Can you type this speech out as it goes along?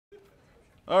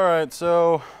All right,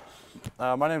 so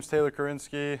my name's Taylor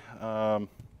Korensky. I'll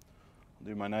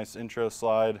do my nice intro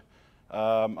slide.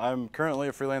 I'm currently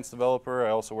a freelance developer. I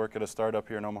also work at a startup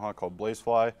here in Omaha called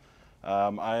Blazefly.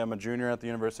 I am a junior at the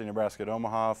University of Nebraska at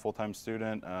Omaha, full-time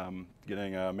student,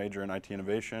 getting a major in IT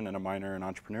innovation and a minor in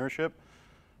entrepreneurship.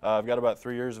 I've got about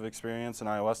 3 years of experience in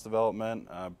iOS development,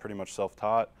 pretty much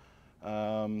self-taught.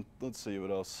 Let's see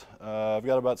what else. I've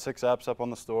got about 6 apps up on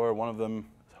the store. One of them,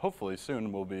 hopefully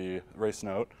soon, will be Race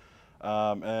Note.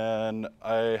 And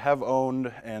I have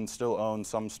owned and still own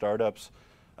some startups.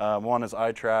 One is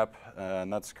iTrap,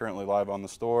 and that's currently live on the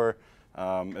store.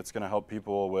 It's going to help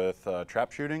people with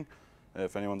trap shooting,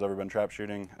 if anyone's ever been trap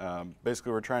shooting.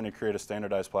 Basically, we're trying to create a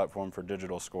standardized platform for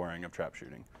digital scoring of trap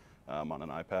shooting on an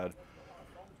iPad.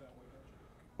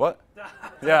 What?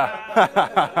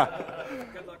 Yeah.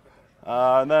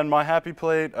 And then my Happy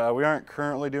Plate, we aren't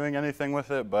currently doing anything with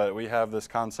it, but we have this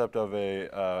concept of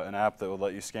an app that will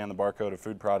let you scan the barcode of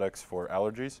food products for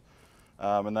allergies.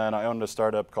 And then I owned a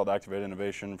startup called Activate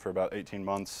Innovation for about 18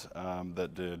 months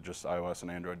that did just iOS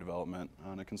and Android development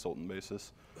on a consultant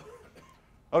basis.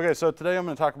 Okay, so today I'm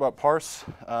going to talk about Parse,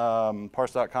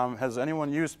 Parse.com. Has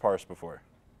anyone used Parse before?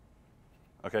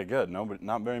 Okay, good. No, but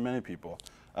not very many people.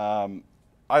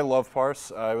 I love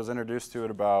Parse. I was introduced to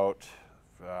it about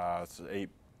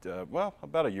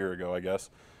about a year ago, I guess.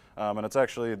 And it's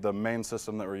actually the main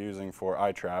system that we're using for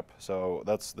iTrap. So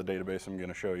that's the database I'm going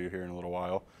to show you here in a little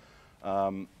while.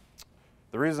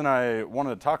 The reason I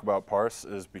wanted to talk about Parse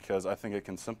is because I think it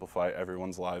can simplify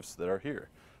everyone's lives that are here.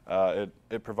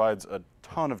 It provides a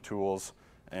ton of tools,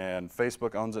 and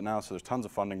Facebook owns it now, so there's tons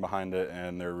of funding behind it,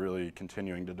 and they're really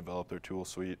continuing to develop their tool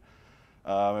suite.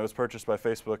 It was purchased by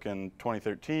Facebook in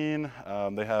 2013.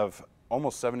 They have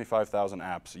almost 75,000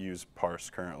 apps use Parse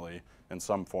currently in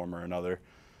some form or another.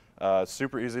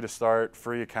 Super easy to start,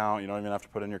 free account. You don't even have to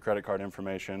put in your credit card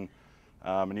information.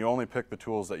 And you only pick the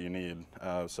tools that you need.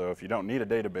 So if you don't need a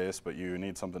database, but you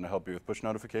need something to help you with push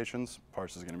notifications,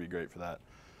 Parse is going to be great for that.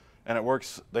 And it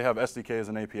works. They have SDKs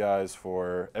and APIs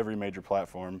for every major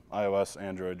platform: iOS,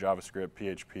 Android, JavaScript,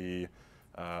 PHP,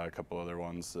 a couple other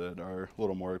ones that are a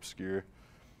little more obscure.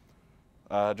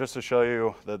 Just to show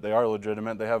you that they are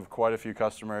legitimate, they have quite a few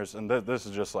customers, and this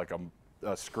is just like a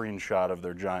screenshot of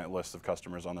their giant list of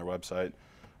customers on their website.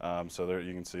 So there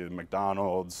you can see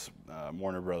McDonald's,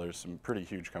 Warner Brothers, some pretty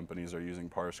huge companies are using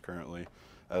Parse currently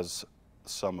as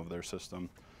some of their system.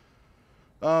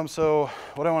 So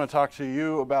what I want to talk to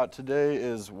you about today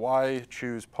is why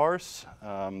choose Parse,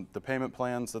 the payment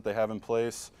plans that they have in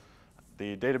place,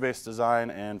 the database design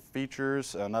and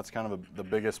features, and that's kind of the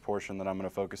biggest portion that I'm going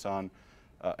to focus on.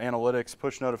 Analytics,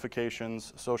 push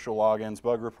notifications, social logins,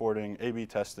 bug reporting, A/B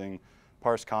testing,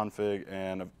 Parse config,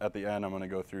 and at the end I'm going to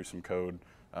go through some code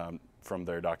from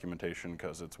their documentation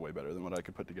because it's way better than what I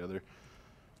could put together.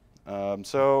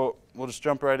 So we'll just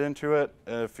jump right into it.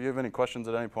 If you have any questions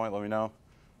at any point, let me know.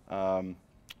 I'm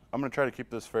going to try to keep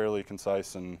this fairly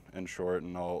concise and short,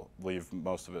 and I'll leave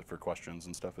most of it for questions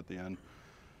and stuff at the end.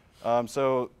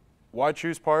 So why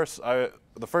choose Parse?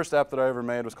 The first app that I ever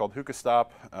made was called Hookah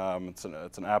Stop. It's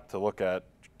an app to look at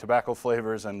tobacco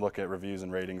flavors and look at reviews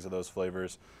and ratings of those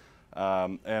flavors.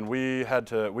 And we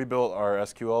built our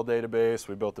SQL database,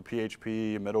 we built the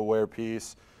PHP middleware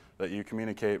piece that you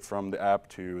communicate from the app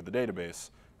to the database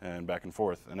and back and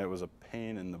forth, and it was a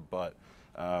pain in the butt.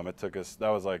 That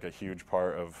was like a huge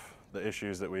part of the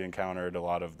issues that we encountered. A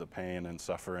lot of the pain and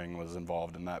suffering was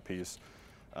involved in that piece.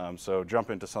 So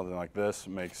jump into something like this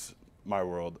makes my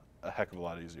world a heck of a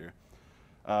lot easier.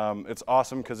 It's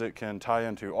awesome because it can tie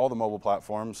into all the mobile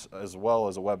platforms as well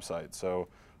as a website. So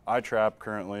iTrap,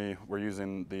 currently we're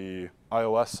using the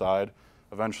iOS side.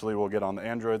 Eventually we'll get on the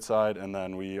Android side, and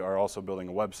then we are also building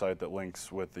a website that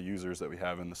links with the users that we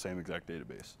have in the same exact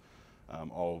database,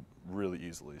 all really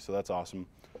easily. So that's awesome.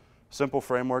 Simple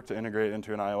framework to integrate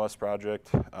into an iOS project.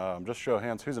 Just show of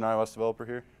hands, who's an iOS developer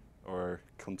here? Or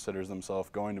considers themselves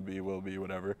going to be, will be,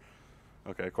 whatever.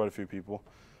 Okay, quite a few people.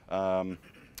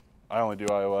 I only do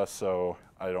iOS, so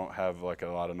I don't have like a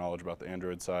lot of knowledge about the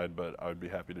Android side, but I would be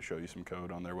happy to show you some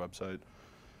code on their website.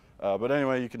 But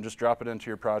anyway, you can just drop it into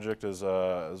your project as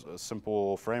a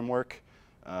simple framework,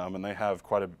 and they have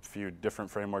quite a few different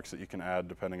frameworks that you can add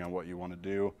depending on what you want to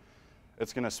do.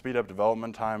 It's going to speed up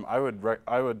development time. I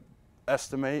would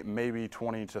estimate maybe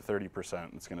 20 to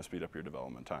 30% it's going to speed up your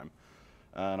development time,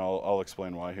 and I'll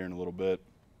explain why here in a little bit.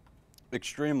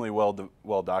 Extremely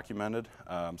well documented,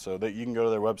 so that you can go to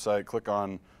their website, click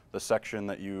on the section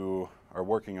that you are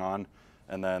working on,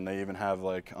 and then they even have,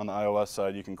 like on the iOS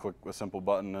side, you can click a simple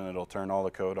button and it'll turn all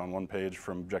the code on one page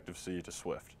from Objective-C to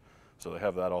Swift. So they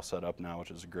have that all set up now,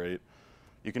 which is great.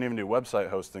 You can even do website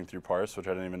hosting through Parse, which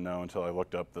I didn't even know until I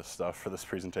looked up this stuff for this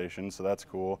presentation, so that's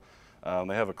cool.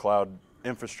 They have a cloud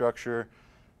infrastructure,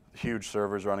 huge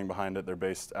servers running behind it. They're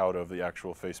based out of the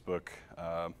actual Facebook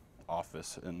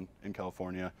office in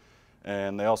California.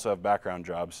 And they also have background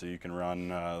jobs, so you can run,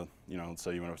 you know, let's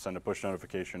say you want to send a push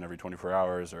notification every 24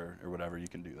 hours or whatever, you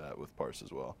can do that with Parse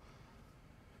as well.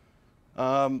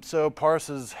 So Parse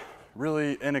is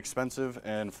really inexpensive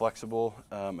and flexible,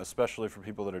 especially for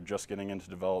people that are just getting into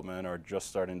development or just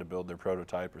starting to build their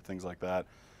prototype or things like that.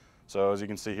 So as you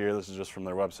can see here, this is just from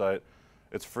their website.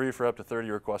 It's free for up to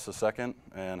 30 requests a second,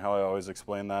 and how I always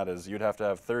explain that is you'd have to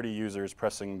have 30 users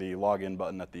pressing the login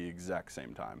button at the exact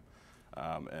same time.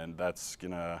 And it's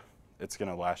gonna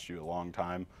last you a long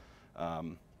time.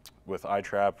 With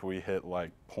iTrap, we hit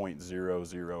like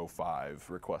 0.005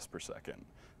 requests per second,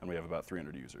 and we have about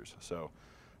 300 users. So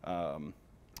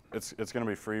it's gonna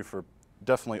be free for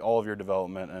definitely all of your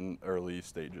development and early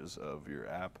stages of your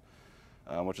app,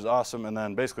 which is awesome. And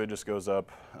then basically it just goes up.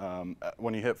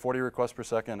 When you hit 40 requests per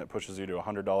second, it pushes you to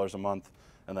 $100 a month,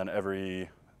 and then every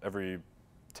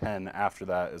 10 after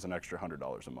that is an extra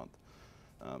 $100 a month.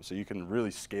 So you can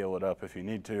really scale it up if you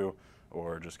need to,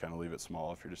 or just kind of leave it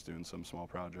small if you're just doing some small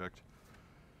project.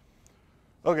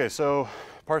 Okay, so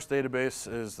Parse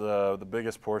database is the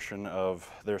biggest portion of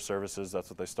their services. That's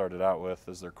what they started out with,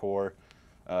 is their core.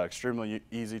 Extremely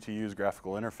easy to use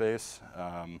graphical interface.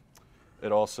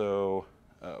 It also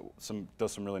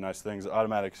does some really nice things. It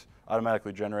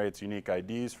automatically generates unique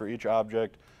IDs for each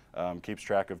object, keeps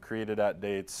track of created at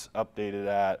dates, updated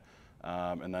at,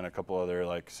 and then a couple other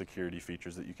like security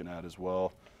features that you can add as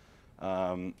well.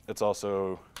 It's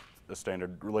also a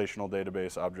standard relational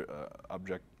database,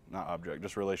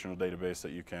 just relational database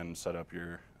that you can set up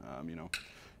your, you know,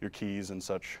 your keys and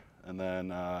such. And then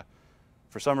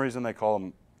for some reason they call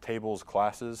them tables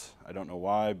classes. I don't know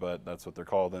why, but that's what they're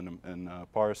called in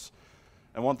Parse.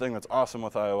 And one thing that's awesome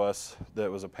with iOS that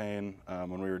was a pain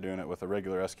when we were doing it with a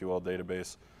regular SQL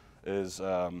database is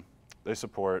they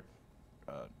support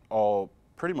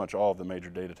pretty much all of the major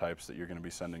data types that you're going to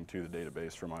be sending to the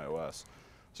database from iOS.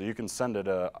 So you can send it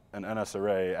an NS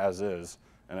array as is,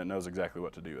 and it knows exactly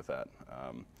what to do with that.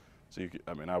 So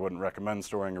I mean, I wouldn't recommend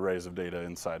storing arrays of data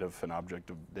inside of an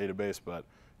object database, but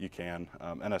you can.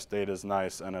 NS data is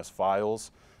nice, NS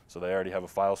files, so they already have a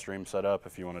file stream set up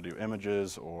if you want to do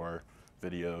images or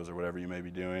videos or whatever you may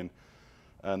be doing.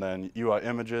 And then UI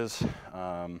images,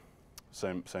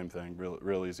 same thing,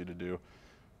 real easy to do.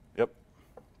 Yep.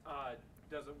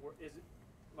 Does it work? Is it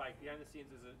like behind the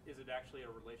scenes? Is it actually a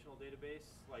relational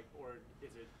database, like, or is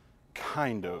it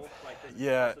kind of? Like, does it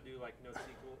yeah. also do like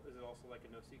NoSQL? Is it also like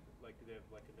a NoSQL? Like, do they have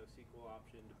like a NoSQL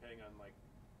option depending on like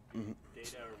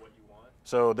data or what you want?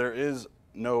 So there is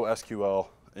no SQL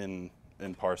in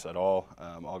Parse at all.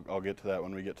 I'll get to that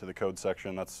when we get to the code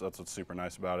section. That's what's super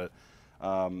nice about it.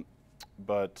 No,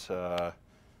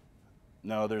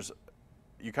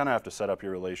 you kind of have to set up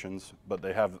your relations, but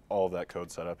they have all of that code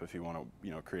set up if you want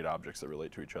to, create objects that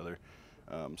relate to each other.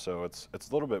 So it's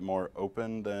a little bit more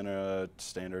open than a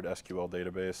standard SQL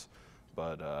database,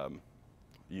 but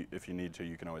if you need to,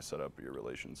 you can always set up your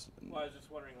relations. Well, I was just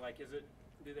wondering, like, do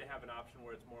they have an option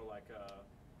where it's more like a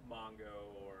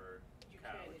Mongo or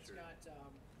Couch? It's not.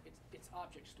 It's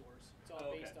object stores. It's all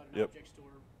based on an Yep. object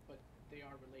store, but they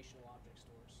are relational object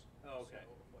stores. Oh, okay. So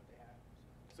what they have.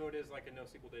 So it is like a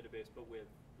NoSQL database, but with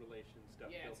relation stuff.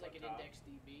 Yeah, built it's like on an top.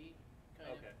 IndexedDB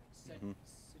kind of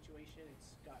situation.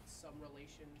 It's got some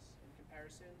relations and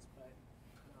comparisons, but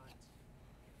not.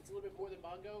 It's a little bit more than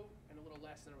Mongo and a little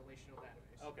less than a relational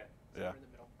database. Okay. Yeah. In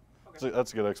the middle. Okay. So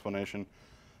that's a good explanation.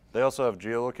 They also have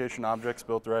geolocation objects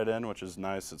built right in, which is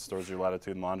nice. It stores your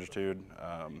latitude and longitude.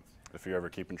 If you're ever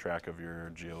keeping track of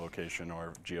your geolocation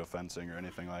or geofencing or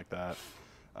anything like that.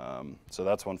 So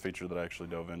that's one feature that I actually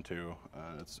dove into.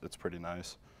 It's pretty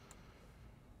nice.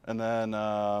 And then,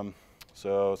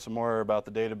 so some more about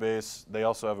the database. They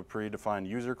also have a predefined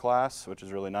user class, which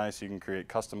is really nice. You can create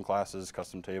custom classes,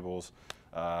 custom tables.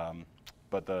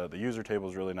 But the user table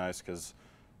is really nice because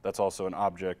that's also an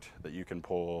object that you can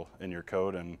pull in your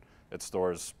code, and it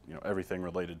stores everything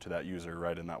related to that user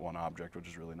right in that one object, which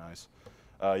is really nice.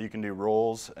 You can do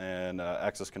roles and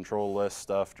access control list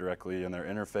stuff directly in their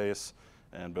interface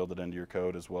and build it into your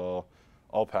code as well.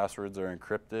 All passwords are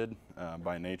encrypted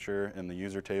by nature in the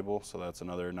user table, so that's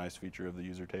another nice feature of the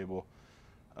user table.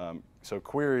 So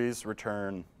queries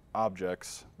return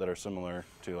objects that are similar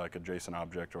to like a JSON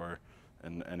object or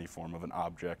in any form of an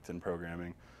object in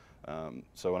programming.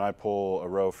 So when I pull a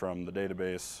row from the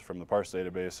database, from the Parse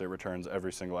database, it returns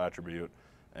every single attribute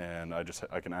and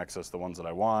I can access the ones that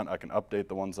I want, I can update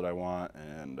the ones that I want,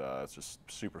 and it's just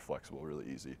super flexible, really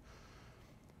easy.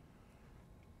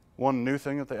 One new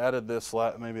thing that they added this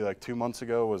maybe like 2 months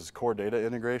ago was core data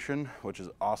integration, which is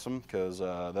awesome because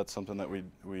that's something that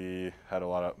we had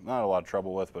not a lot of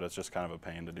trouble with, but it's just kind of a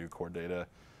pain to do core data.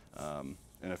 And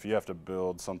if you have to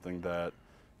build something that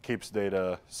keeps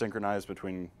data synchronized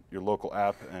between your local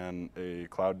app and a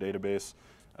cloud database,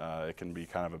 it can be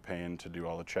kind of a pain to do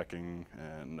all the checking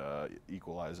and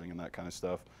equalizing and that kind of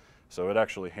stuff. So it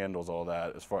actually handles all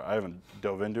that. I haven't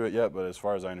dove into it yet, but as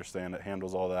far as I understand, it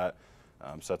handles all that.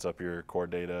 Sets up your core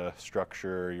data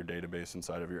structure, your database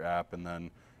inside of your app, and then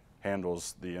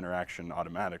handles the interaction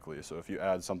automatically. So if you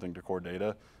add something to core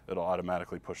data, it'll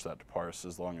automatically push that to Parse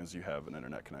as long as you have an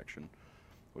internet connection,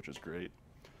 which is great.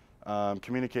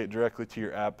 Communicate directly to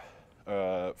your app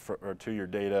or to your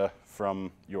data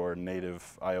from your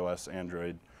native iOS,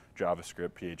 Android,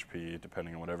 JavaScript, PHP,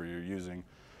 depending on whatever you're using,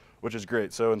 which is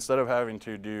great. So instead of having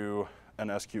to do an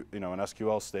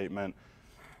SQL statement,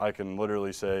 I can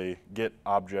literally say get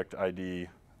object ID,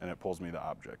 and it pulls me the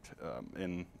object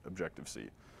in Objective-C.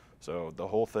 So the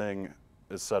whole thing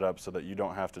is set up so that you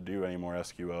don't have to do any more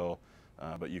SQL,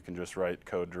 but you can just write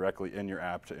code directly in your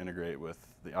app to integrate with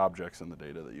the objects and the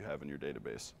data that you have in your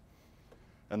database.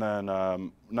 And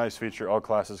then nice feature, all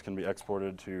classes can be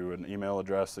exported to an email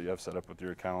address that you have set up with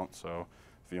your account. So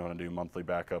if you want to do monthly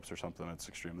backups or something, it's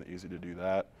extremely easy to do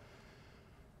that.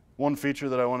 One feature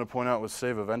that I want to point out was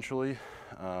save eventually,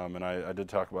 and I did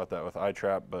talk about that with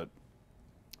iTrap, but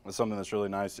it's something that's really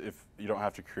nice if you don't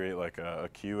have to create like a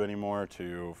queue anymore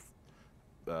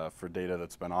for data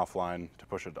that's been offline to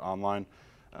push it to online.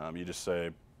 You just say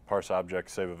parse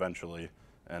object, save eventually,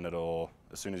 and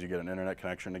as soon as you get an internet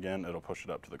connection again, it'll push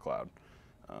it up to the cloud.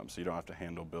 So you don't have to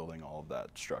handle building all of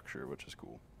that structure, which is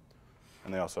cool.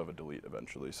 And they also have a delete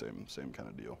eventually, same kind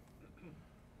of deal.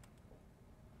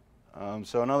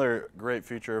 So another great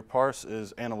feature of Parse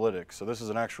is analytics. So this is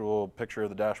an actual picture of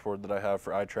the dashboard that I have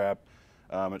for iTrap.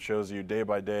 It shows you day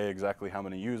by day exactly how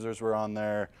many users were on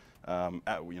there.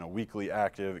 Weekly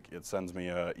active. It sends me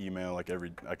an email like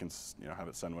I can have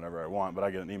it send whenever I want, but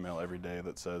I get an email every day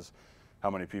that says how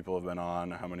many people have been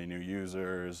on, how many new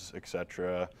users,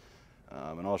 etc.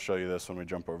 And I'll show you this when we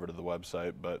jump over to the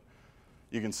website, but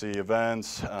you can see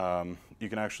events. You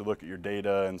can actually look at your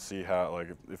data and see how, like,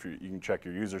 you can check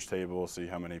your users table, see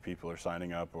how many people are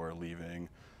signing up or leaving.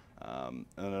 And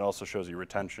then it also shows you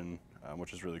retention,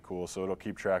 which is really cool. So it'll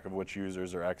keep track of which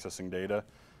users are accessing data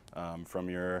from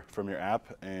your app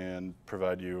and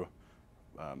provide you,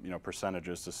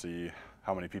 percentages to see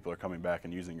how many people are coming back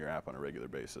and using your app on a regular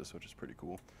basis, which is pretty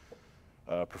cool.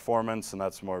 Performance, and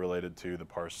that's more related to the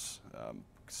Parse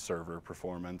server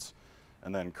performance.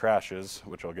 And then crashes,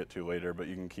 which I'll get to later, but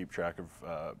you can keep track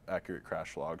of accurate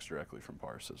crash logs directly from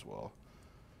Parse as well.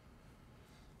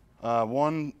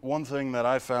 One thing that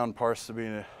I found Parse to be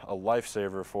a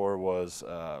lifesaver for was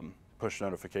push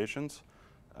notifications.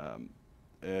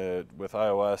 With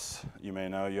iOS, you may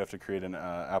know you have to create an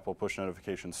Apple push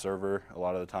notification server a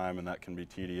lot of the time, and that can be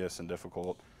tedious and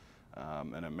difficult,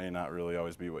 and it may not really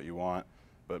always be what you want.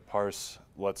 But Parse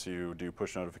lets you do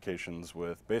push notifications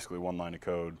with basically one line of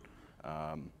code,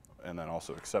 and then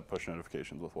also accept push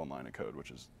notifications with one line of code, which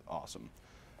is awesome.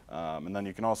 And then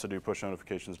you can also do push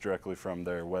notifications directly from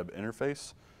their web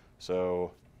interface.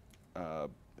 So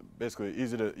basically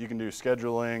you can do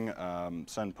scheduling,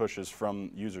 send pushes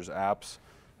from users' apps.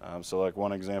 So like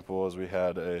one example is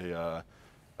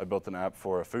I built an app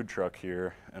for a food truck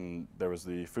here, and there was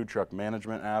the food truck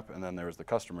management app, and then there was the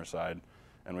customer side.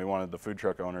 And we wanted the food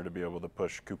truck owner to be able to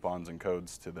push coupons and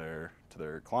codes to their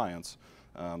clients.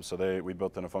 So we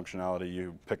built in a functionality.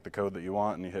 You pick the code that you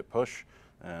want and you hit push,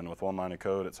 and with one line of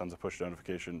code, it sends a push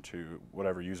notification to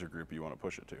whatever user group you want to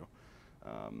push it to,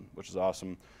 which is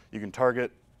awesome. You can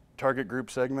target group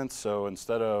segments. So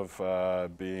instead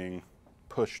of being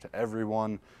pushed to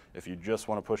everyone, if you just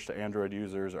want to push to Android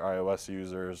users or iOS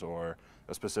users or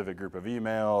a specific group of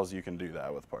emails, you can do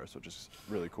that with Parse, which is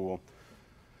really cool.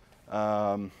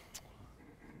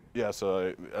 Yeah,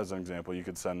 so as an example, you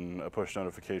could send a push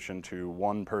notification to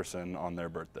one person on their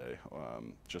birthday,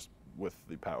 just with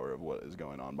the power of what is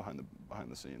going on behind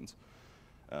the scenes.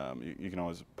 You can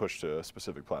always push to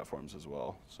specific platforms as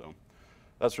well. So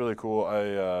that's really cool.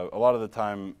 A lot of the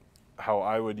time, how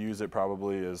I would use it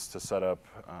probably is to set up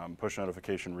push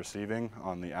notification receiving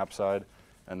on the app side,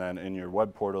 and then in your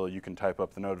web portal, you can type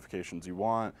up the notifications you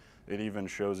want. It even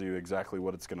shows you exactly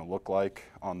what it's going to look like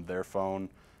on their phone.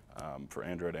 For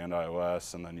Android and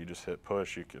iOS, and then you just hit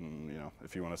push. You can,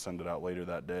 if you want to send it out later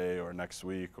that day or next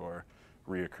week or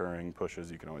reoccurring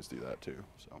pushes, you can always do that too.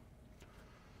 So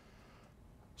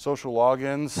Social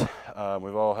logins,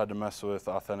 we've all had to mess with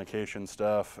authentication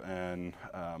stuff, and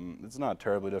it's not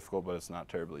terribly difficult, but it's not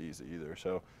terribly easy either.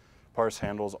 So Parse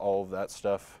handles all of that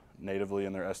stuff natively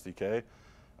in their SDK,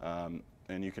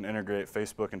 and you can integrate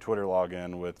Facebook and Twitter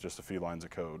login with just a few lines of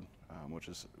code, which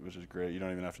is great. You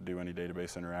don't even have to do any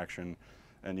database interaction,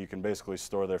 and you can basically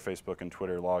store their Facebook and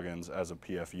Twitter logins as a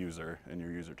PF user in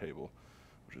your user table,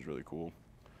 which is really cool.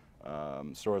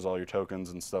 Stores all your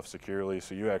tokens and stuff securely,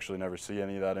 so you actually never see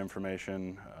any of that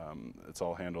information. It's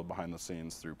all handled behind the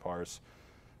scenes through Parse.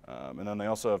 And then they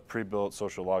also have pre-built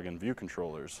social login view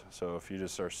controllers. So if you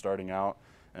just are starting out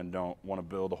and don't want to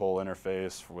build a whole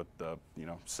interface with the,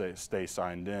 stay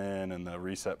signed in and the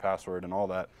reset password and all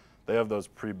that, they have those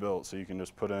pre-built, so you can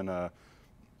just put in a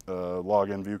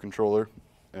login view controller,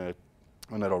 and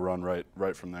it'll run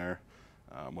right from there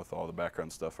with all the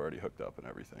background stuff already hooked up and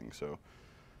everything. So.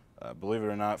 Believe it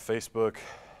or not, Facebook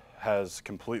has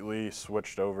completely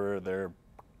switched over their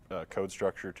code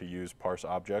structure to use Parse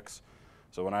objects.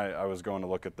 So when I was going to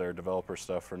look at their developer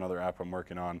stuff for another app I'm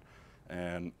working on,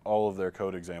 and all of their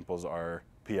code examples are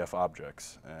PF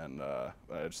objects, and I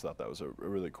just thought that was a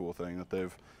really cool thing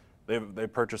that they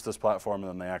purchased this platform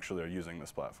and then they actually are using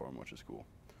this platform, which is cool.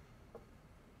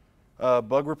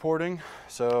 Bug reporting.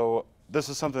 So this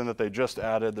is something that they just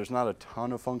added. There's not a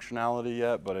ton of functionality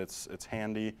yet, but it's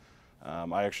handy.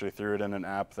 I actually threw it in an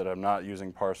app that I'm not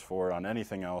using Parse for on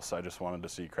anything else. I just wanted to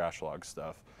see crash log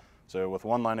stuff. So with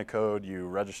one line of code, you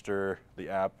register the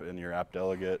app in your app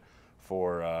delegate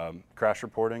for crash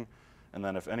reporting. And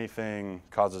then if anything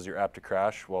causes your app to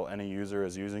crash while any user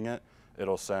is using it,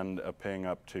 it'll send a ping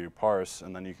up to Parse,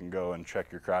 and then you can go and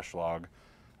check your crash log.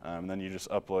 And then you just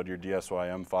upload your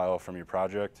DSYM file from your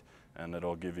project, and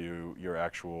it'll give you your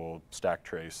actual stack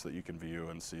trace that you can view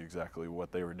and see exactly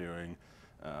what they were doing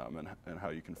and how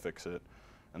you can fix it.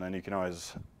 And then you can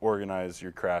always organize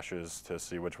your crashes to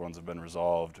see which ones have been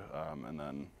resolved, and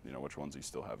then which ones you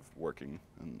still have working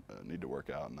and need to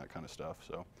work out and that kind of stuff.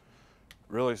 So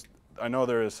really, I know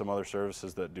there is some other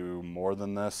services that do more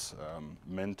than this.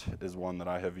 Mint is one that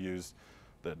I have used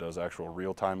that does actual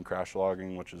real-time crash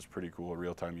logging, which is pretty cool,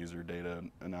 real-time user data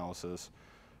analysis.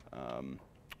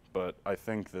 But I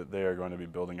think that they are going to be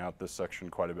building out this section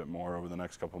quite a bit more over the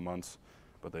next couple months,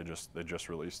 but they just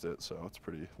released it, so it's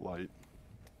pretty light.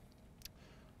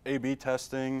 A/B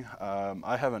testing,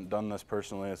 I haven't done this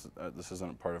personally. This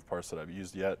isn't a part of Parse that I've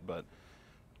used yet, but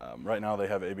right now they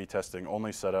have A/B testing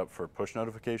only set up for push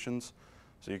notifications.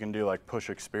 So you can do like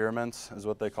push experiments is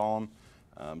what they call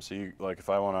them. So you, like if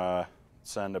I want to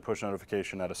send a push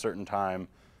notification at a certain time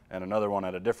and another one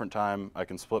at a different time, I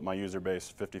can split my user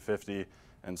base 50-50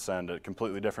 and send a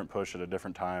completely different push at a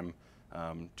different time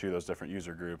to those different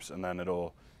user groups, and then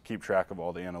it'll keep track of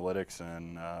all the analytics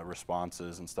and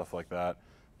responses and stuff like that.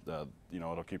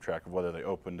 It'll keep track of whether they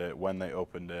opened it, when they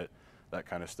opened it, that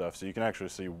kind of stuff. So you can actually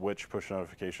see which push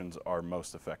notifications are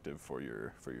most effective for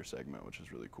your segment, which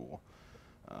is really cool.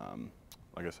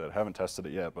 Like I said, I haven't tested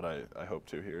it yet, but I hope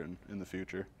to here in the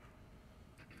future.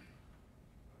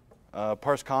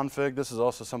 Parse config, this is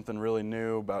also something really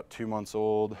new, about 2 months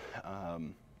old,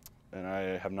 and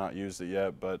I have not used it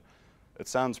yet, but it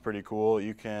sounds pretty cool.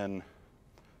 You can,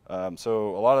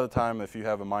 so a lot of the time if you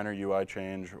have a minor UI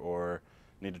change or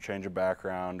need to change a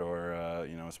background or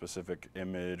a specific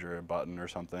image or a button or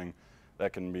something,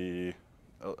 that can be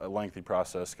a lengthy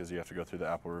process because you have to go through the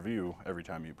Apple review every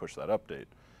time you push that update.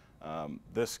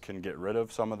 This can get rid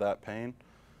of some of that pain.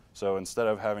 So instead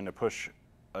of having to push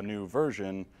a new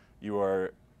version, you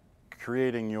are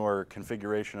creating your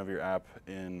configuration of your app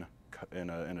in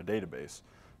a database.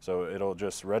 So it'll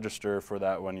just register for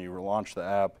that when you launch the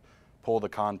app, pull the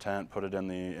content, put it in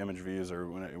the image views or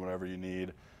whatever you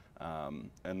need,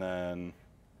 and then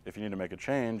if you need to make a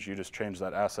change, you just change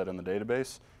that asset in the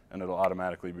database, and it'll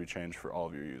automatically be changed for all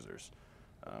of your users,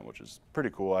 which is pretty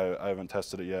cool. I haven't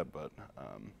tested it yet, but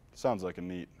sounds like a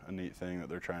neat thing that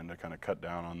they're trying to kind of cut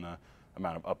down on the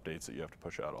amount of updates that you have to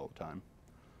push out all the time.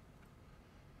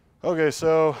 Okay,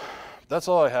 so that's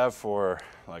all I have for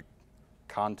like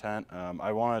content.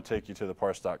 I want to take you to the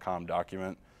parse.com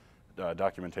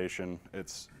documentation.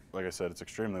 It's, like I said, it's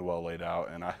extremely well laid out,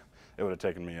 and it would have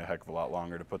taken me a heck of a lot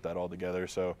longer to put that all together.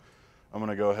 So I'm going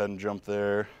to go ahead and jump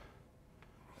there,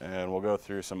 and we'll go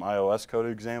through some iOS code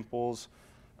examples.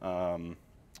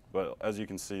 But as you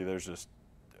can see, there's just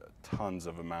tons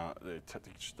of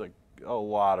just like a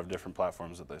lot of different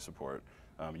platforms that they support.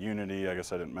 Unity, I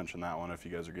guess I didn't mention that one if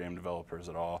you guys are game developers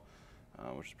at all,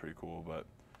 which is pretty cool. But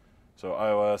so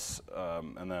iOS,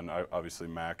 and then obviously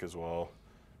Mac as well.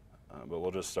 But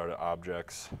we'll just start at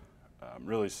objects.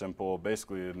 Really simple,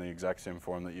 basically in the exact same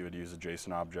form that you would use a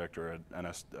JSON object or an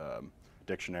NS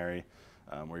dictionary,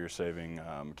 where you're saving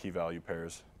key value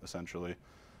pairs, essentially.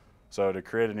 So to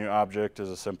create a new object is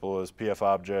as simple as pf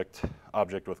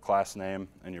object with class name,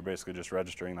 and you're basically just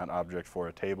registering that object for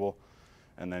a table.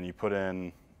 And then you put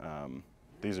in,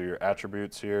 these are your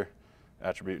attributes here,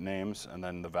 attribute names, and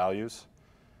then the values.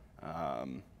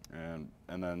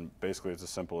 And then basically it's as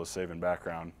simple as save in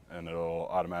background, and it'll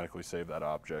automatically save that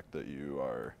object that you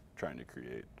are trying to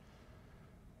create.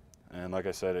 And like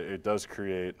I said, it does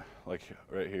create, like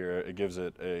right here, it gives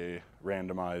it a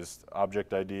randomized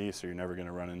object ID, so you're never going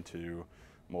to run into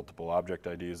multiple object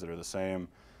IDs that are the same.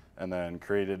 And then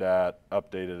created at,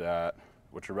 updated at,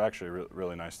 which are actually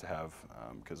really nice to have,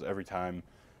 because every time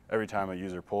a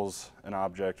user pulls an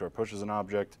object or pushes an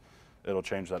object, it'll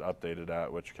change that updated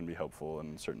at, which can be helpful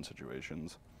in certain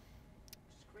situations.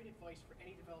 Just great advice for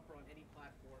any developer on any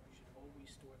platform. You should always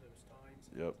store those times.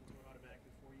 Yep. Do it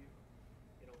automatically for you.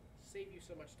 It'll save you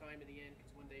so much time in the end,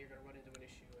 because one day you're going to run into an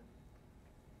issue, and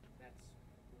that's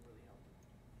will really help.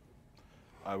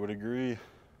 I would agree.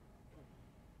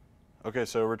 Okay,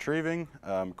 so retrieving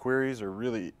queries are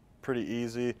really pretty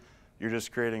easy. You're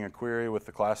just creating a query with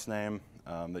the class name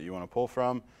that you want to pull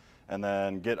from, and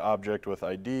then get object with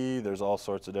ID. There's all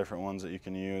sorts of different ones that you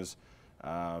can use.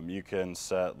 You can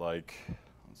set, like,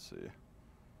 let's see.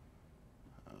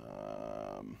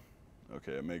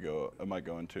 Okay, I might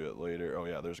go into it later. Oh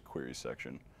yeah, there's a query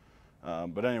section.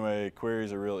 But anyway,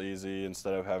 queries are real easy.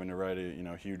 Instead of having to write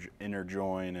a huge inner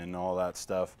join and all that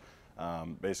stuff,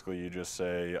 basically you just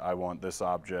say, I want this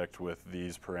object with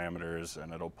these parameters,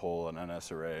 and it'll pull an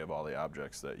NS array of all the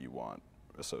objects that you want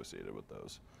associated with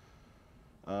those.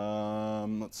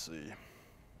 Let's see.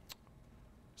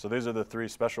 So these are the 3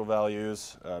 special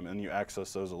values, and you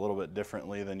access those a little bit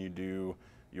differently than you do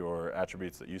your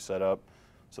attributes that you set up.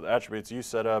 So the attributes you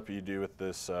set up, you do with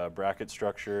this bracket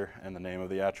structure and the name of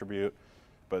the attribute,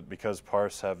 but because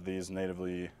Parse have these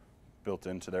natively built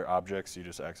into their objects, you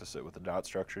just access it with the dot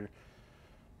structure.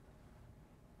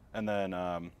 And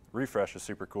then refresh is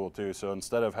super cool too. So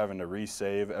instead of having to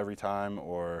resave every time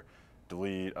or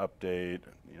delete, update,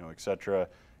 etc.,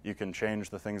 you can change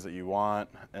the things that you want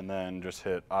and then just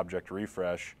hit object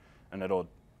refresh, and it'll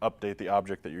update the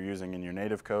object that you're using in your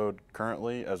native code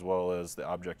currently, as well as the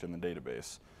object in the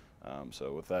database.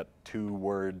 So with that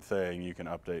 2-word thing, you can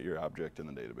update your object in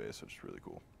the database, which is really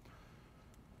cool.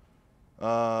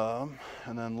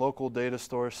 And then local data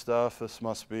store stuff, this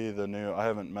must be the new, I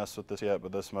haven't messed with this yet,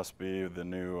 but this must be the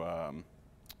new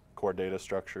core data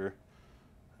structure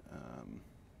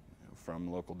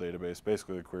from local database.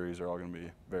 Basically the queries are all going to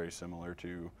be very similar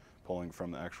to pulling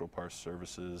from the actual Parse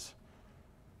services.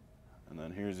 And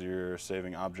then here's your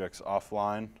saving objects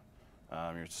offline,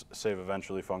 your save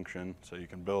eventually function, so you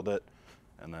can build it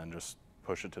and then just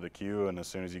push it to the queue, and as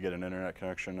soon as you get an internet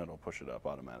connection, it'll push it up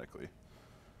automatically.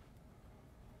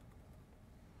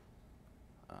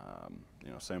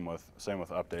 Same with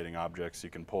updating objects.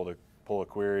 You can pull a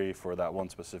query for that one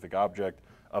specific object,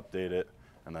 update it,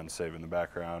 and then save in the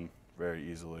background very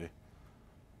easily.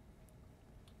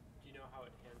 Do you know how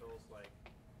it handles like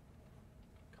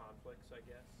conflicts? I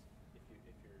guess if you're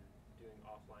doing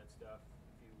offline stuff,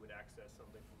 if you would access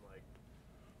something from like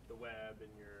the web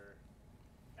and your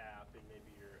app, and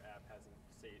maybe your app hasn't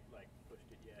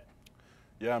pushed it yet.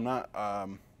 Yeah, I'm not.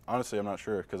 Honestly, I'm not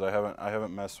sure because I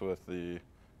haven't messed with the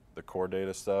core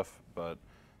data stuff, but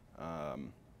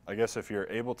I guess if you're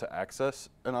able to access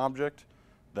an object,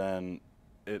 then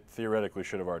it theoretically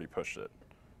should have already pushed it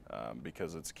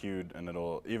because it's queued, and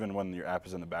it'll, even when your app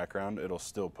is in the background, it'll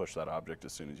still push that object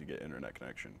as soon as you get internet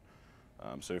connection.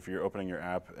 So if you're opening your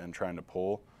app and trying to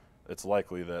pull, it's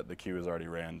likely that the queue is already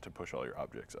ran to push all your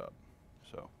objects up.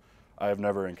 So I have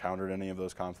never encountered any of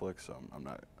those conflicts, so I'm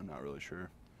not really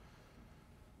sure.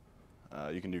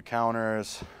 You can do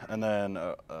counters, and then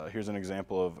here's an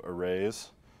example of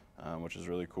arrays, which is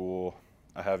really cool.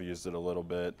 I have used it a little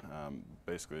bit.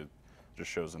 Basically, it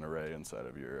just shows an array inside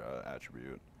of your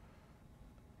attribute.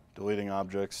 Deleting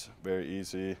objects, very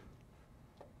easy.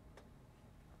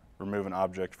 Remove an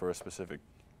object for a specific,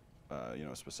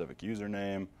 specific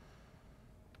username.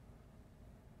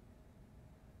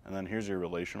 And then here's your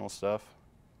relational stuff.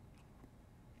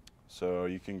 So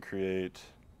you can create.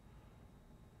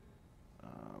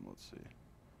 Let's see.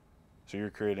 So you're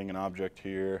creating an object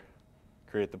here.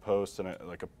 Create the post, and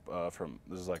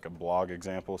this is like a blog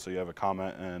example. So you have a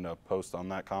comment and a post on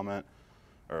that comment,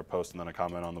 or a post and then a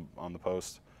comment on the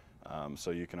post.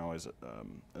 So you can always,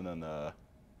 and then the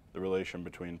relation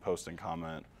between post and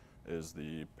comment is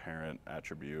the parent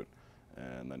attribute,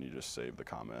 and then you just save the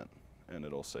comment and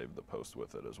it'll save the post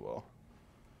with it as well.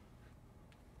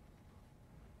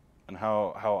 And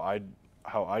how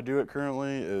I do it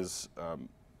currently is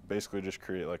basically just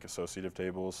create like associative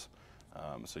tables.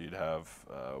 So you'd have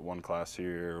one class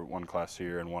here,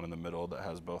 and one in the middle that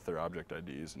has both their object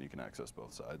IDs, and you can access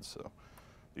both sides. So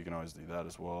you can always do that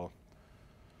as well.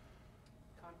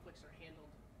 Conflicts are handled.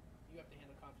 You have to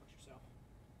handle conflicts yourself.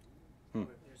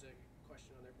 There's a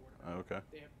question on their board. Okay.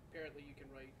 Apparently, you can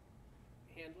write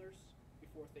handlers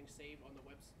before things save on the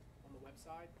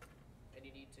website, and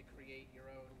you need to create your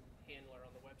own handler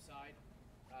on the website.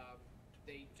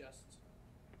 They just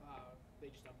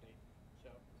update.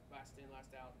 So last in,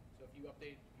 last out. So if you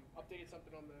updated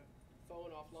something on the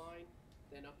phone offline,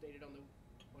 then updated on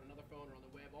another phone or on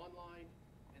the web online,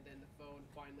 and then the phone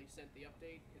finally sent the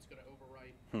update, it's going to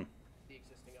overwrite the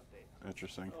existing update.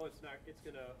 Interesting. Oh, it's not. It's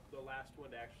gonna. The last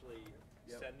one to actually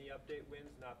send the update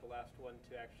wins, not the last one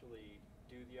to actually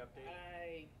do the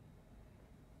update.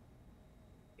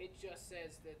 It just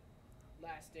says that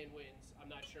last in wins. I'm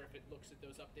not sure if it looks at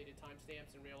those updated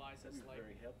timestamps and realizes like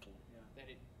very helpful. Yeah. that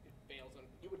it fails on.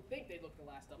 You would think they'd look at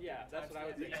the last update. Yeah, that's what I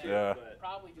would think timestamp. too. Yeah. But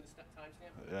Probably do the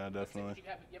timestamp. Yeah, But definitely.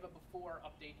 You have a before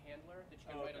update handler that you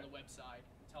can write on the website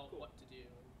and tell it what to do.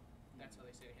 And that's how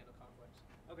they say to handle conflicts.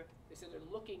 okay. They said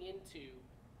they're looking into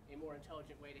a more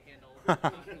intelligent way to handle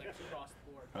conflicts across the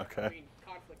board. Okay. I mean,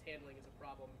 conflict handling is a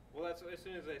problem. Well, that's as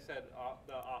soon as they said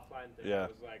the offline thing. Yeah.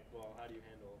 I was like, well, how do you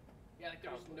handle? Yeah, like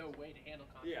there's no way to handle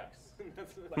conflicts. Yeah.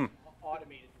 That's Like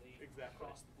automatedly Exactly.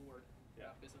 across the board. Yeah.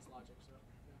 Business logic. So.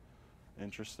 Yeah.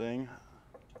 Interesting.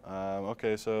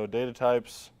 Okay, so data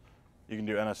types, you can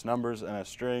do NS numbers, NS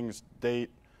strings, date,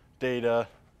 data,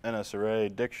 NS array,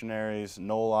 dictionaries,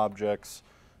 null objects,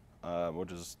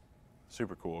 which is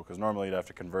super cool because normally you'd have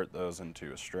to convert those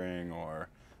into a string or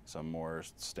some more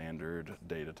standard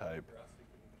data type.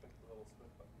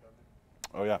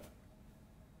 Oh yeah.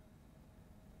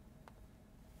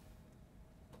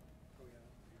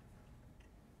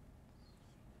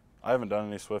 I haven't done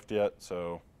any Swift yet,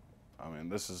 so I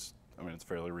mean it's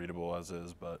fairly readable as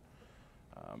is, but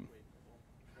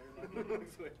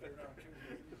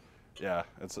yeah,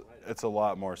 it's a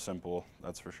lot more simple,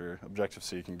 that's for sure.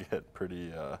 Objective-C can get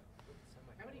pretty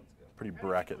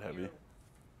bracket heavy.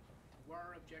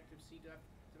 Where Objective-C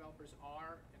developers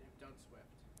are and have done Swift,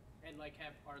 and like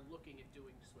are looking at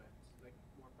doing Swift like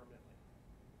more permanently.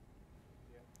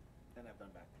 Yeah. And I've done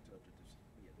back to Objective-C.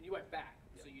 Yeah. And you went back,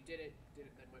 so you did it, then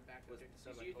went back to Was it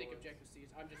Objective-C. So you think Objective-C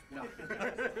is? I'm just. No.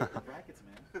 Brackets,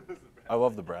 man. I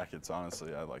love the brackets,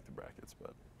 honestly. I like the brackets, but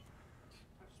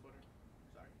I just wondered.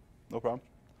 Sorry. no problem.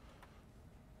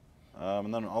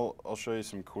 And then I'll show you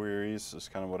some queries. This is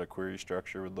kind of what a query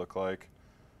structure would look like.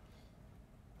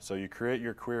 So you create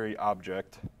your query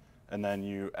object, and then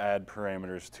you add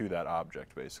parameters to that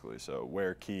object, basically. So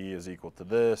where key is equal to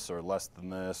this, or less than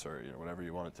this, or whatever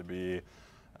you want it to be.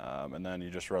 And then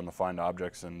you just run the find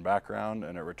objects in background,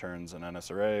 and it returns an NS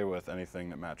array with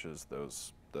anything that matches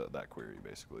that query,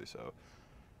 basically. So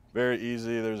very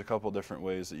easy. There's a couple different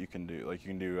ways that you can do. Like you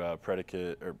can do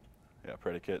predicate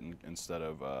instead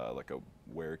of like a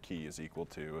where key is equal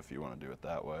to, if you want to do it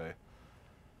that way.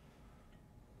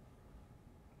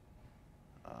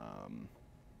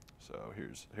 So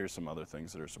here's some other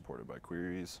things that are supported by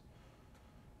queries.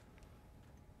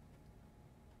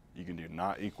 You can do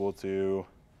not equal to,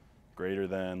 greater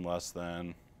than, less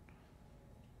than.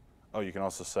 Oh, you can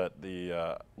also set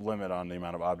the limit on the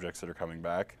amount of objects that are coming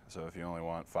back. So if you only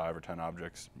want 5 or 10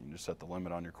 objects, you can just set the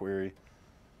limit on your query.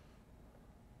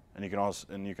 And you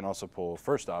can also pull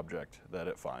first object that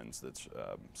it finds that's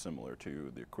similar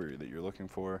to the query that you're looking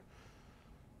for.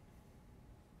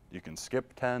 You can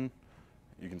skip 10.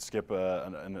 You can skip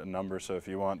a number. So if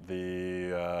you want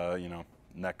the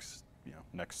next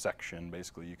section,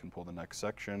 basically you can pull the next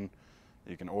section.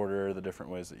 You can order the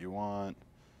different ways that you want.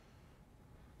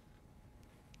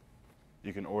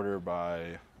 You can order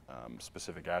by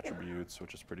specific attributes,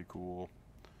 which is pretty cool.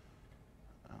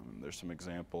 There's some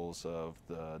examples of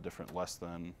the different less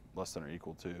than or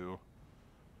equal to.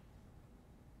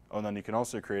 Oh, and then you can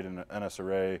also create an NS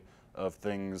array of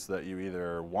things that you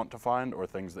either want to find or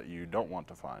things that you don't want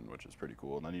to find, which is pretty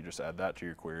cool. And then you just add that to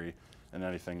your query, and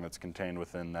anything that's contained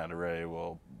within that array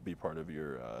will be part of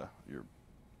your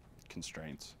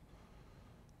constraints.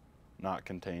 Not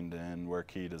contained in, where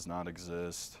key does not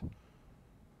exist.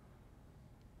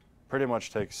 Pretty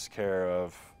much takes care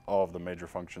of all of the major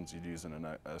functions you'd use in an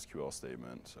SQL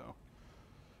statement. So,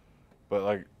 but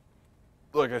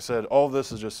like I said, all of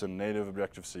this is just in native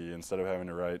Objective-C. Instead of having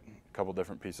to write a couple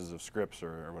different pieces of scripts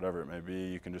or whatever it may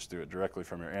be, you can just do it directly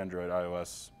from your Android,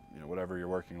 iOS, whatever you're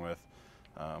working with.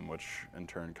 which in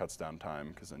turn cuts down time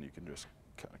because then you can just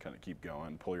kind of keep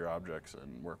going, pull your objects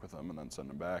and work with them and then send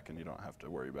them back, and you don't have to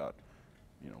worry about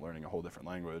learning a whole different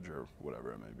language or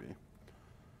whatever it may be.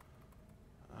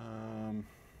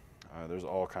 There's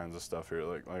all kinds of stuff here.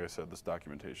 Like I said, this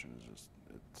documentation is just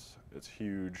it's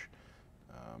huge.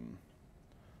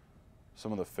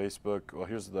 Some of the Facebook. Well,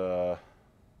 here's the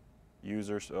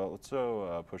user. So let's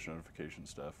do push notification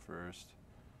stuff first.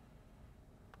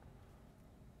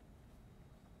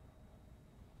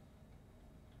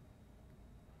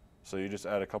 So you just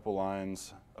add a couple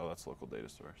lines. Oh, that's local data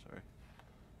store. Sorry.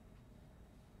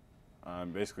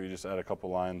 Basically, you just add a couple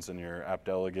lines in your app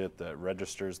delegate that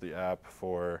registers the app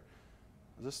for.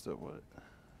 Is this the what?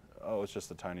 Oh, it's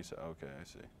just a tiny set. Okay, I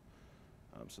see.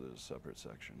 So there's a separate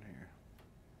section here.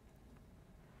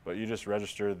 But you just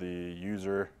register the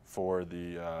user for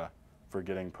the for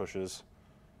getting pushes.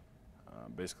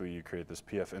 Basically, you create this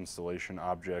PF installation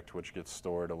object, which gets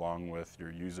stored along with your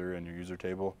user and your user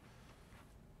table.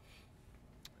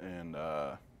 And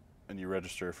you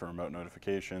register for remote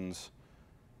notifications,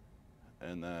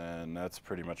 and then that's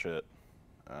pretty much it.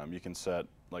 You can set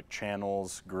like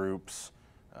channels, groups,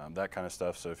 that kind of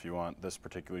stuff. So if you want this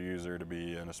particular user to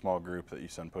be in a small group that you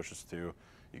send pushes to,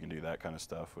 you can do that kind of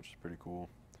stuff, which is pretty cool.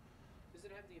 Does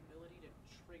it have the ability to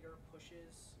trigger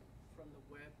pushes from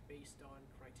the web based on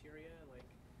criteria, like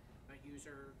a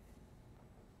user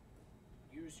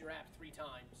use your app 3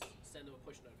 times, send them a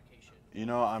push notification?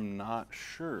 I'm not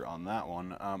sure on that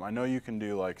one. I know you can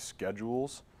do like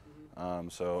schedules.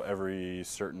 So every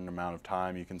certain amount of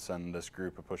time you can send this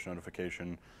group a push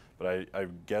notification. But I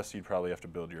guess you'd probably have to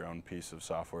build your own piece of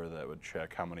software that would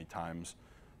check how many times,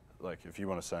 like if you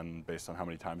want to send based on how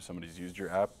many times somebody's used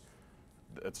your app,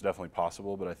 it's definitely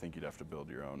possible, but I think you'd have to build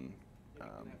your own. Yeah,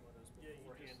 you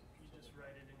just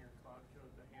write it in your cloud code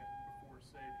before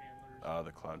save handlers.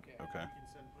 The cloud, okay. You can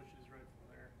send pushes right from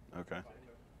there. Okay.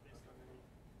 Based on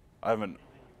any.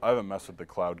 I haven't messed with the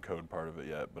cloud code part of it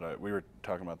yet, but we were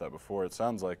talking about that before. It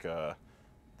sounds like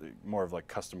more of like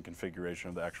custom configuration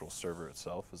of the actual server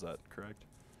itself. Is that correct?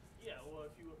 Yeah, well,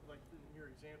 if you, like in your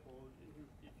example,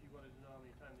 if you wanted to know how many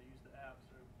times they use the apps,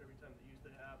 or every time they use the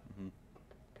app,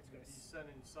 it's going to be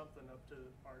sending something up to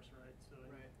Parse, right? So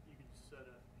you could set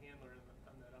a handler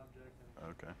on that object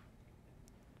and Okay.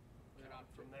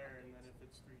 from there, and then if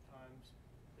it's 3 times,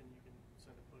 then you can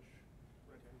send a push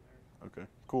right from there. Okay.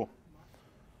 Cool.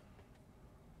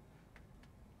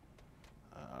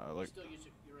 You still use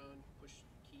your own push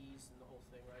keys and the whole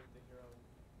thing, right?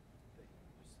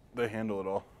 They handle it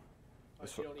all.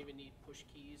 You don't even need push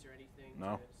keys or anything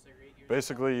No. to segregate yours?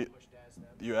 Basically, Pushed as them.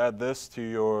 you add this to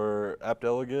your app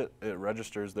delegate, it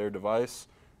registers their device,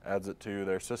 adds it to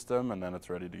their system, and then it's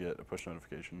ready to get a push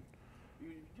notification. You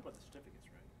do about the certificates,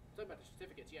 right? Talking about the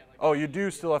certificates, yeah. Like Oh, you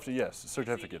do still have to, yes,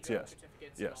 certificates, your own yes.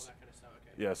 certificates Yes. and all that kind of stuff,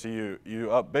 okay. Yeah,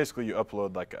 so basically you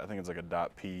upload like, I think it's like a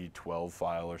 .p12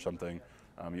 file or something.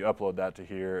 You upload that to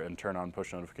here and turn on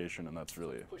push notification, and that's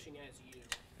really it. Pushing as you.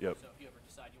 Yep. So if you ever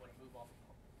decide you want to move off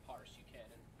of Parse, you can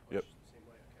and push Yep. the same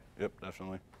way, okay. Yep,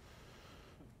 definitely.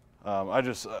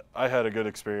 I had a good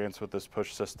experience with this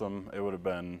push system. It would have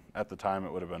been, at the time,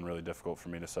 it would have been really difficult for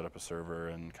me to set up a server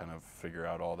and kind of figure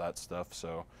out all that stuff.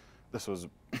 So this was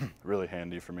really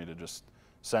handy for me to just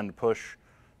send push,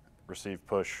 receive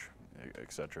push,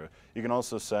 etc. You can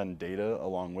also send data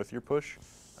along with your push,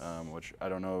 which I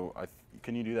don't know.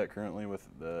 Can you do that currently with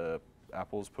the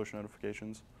Apple's push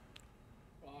notifications?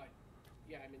 Well,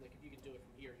 yeah, I mean, like if you can do it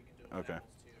from here, you can do it with Okay.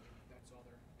 Apples too. I mean, that's all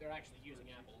they're actually using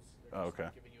Apples. They're Oh, just okay.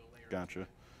 giving you a layer. Gotcha.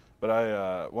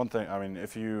 But one thing, I mean,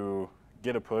 if you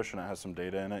get a push and it has some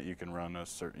data in it, you can run a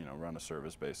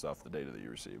service based off the data that you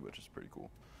receive, which is pretty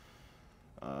cool.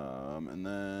 And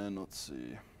then let's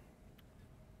see.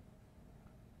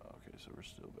 Okay, so we're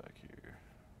still back here.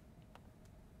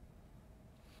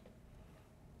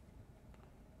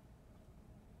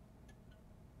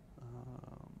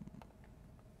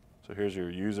 So here's your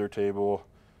user table.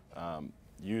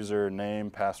 User name,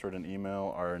 password, and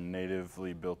email are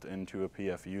natively built into a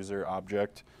PF user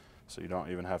object, so you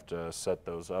don't even have to set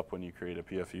those up when you create a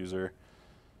PF user.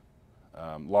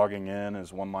 Logging in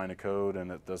is 1 line of code,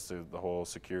 and it does the whole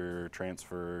secure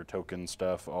transfer token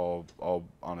stuff all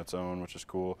on its own, which is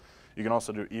cool. You can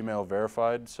also do email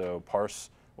verified, so Parse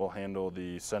will handle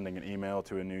the sending an email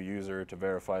to a new user to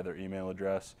verify their email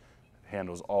address. It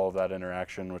handles all of that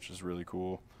interaction, which is really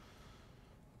cool.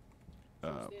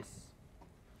 So is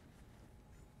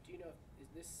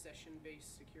this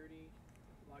session-based security?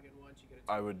 Log in once, you get a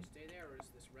token, you stay there, or is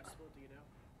this RESTful? Do you know?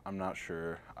 I'm not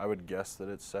sure. I would guess that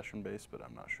it's session-based, but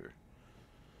I'm not sure.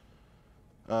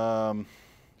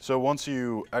 So once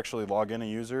you actually log in a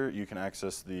user, you can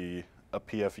access a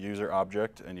PF user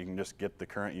object, and you can just get the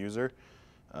current user.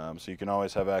 So you can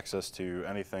always have access to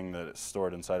anything that is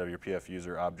stored inside of your PF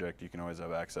user object. You can always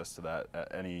have access to that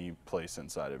at any place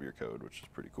inside of your code, which is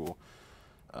pretty cool.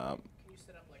 Can you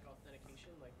set up like authentication,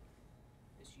 like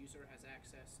this user has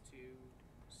access to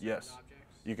certain Yes.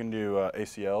 objects? You can do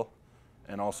ACL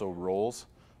and also roles.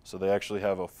 So they actually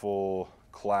have a full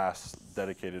class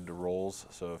dedicated to roles.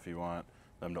 So if you want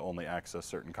them to only access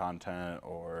certain content,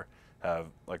 or have,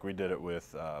 like we did it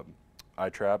with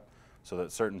iTrap, so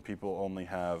that certain people only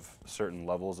have certain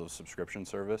levels of subscription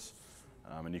service.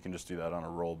 And you can just do that on a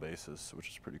role basis, which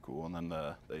is pretty cool. And then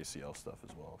the ACL stuff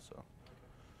as well. So.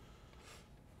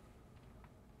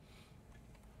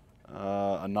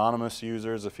 Anonymous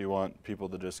users, if you want people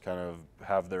to just kind of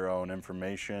have their own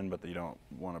information, but you don't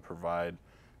want to provide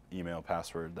email,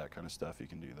 password, that kind of stuff, you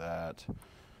can do that.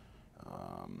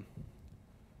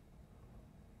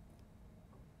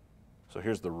 So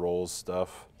here's the roles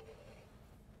stuff.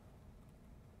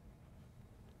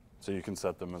 So you can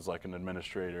set them as like an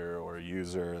administrator or a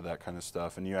user, that kind of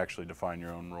stuff, and you actually define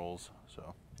your own roles.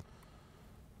 So.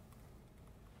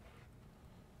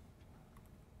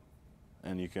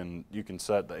 And you can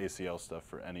set the ACL stuff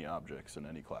for any objects in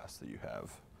any class that you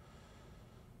have.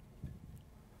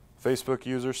 Facebook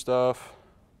user stuff.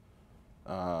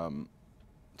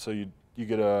 So you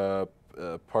get a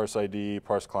Parse ID,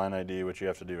 Parse client ID, which you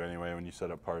have to do anyway when you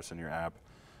set up Parse in your app.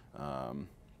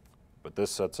 But this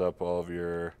sets up all of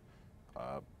your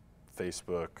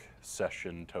Facebook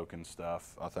session token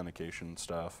stuff, authentication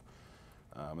stuff.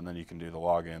 And then you can do the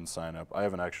login, sign up. I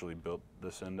haven't actually built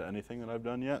this into anything that I've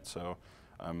done yet, so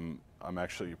I'm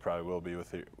actually probably will be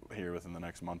here within the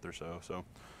next month or so. So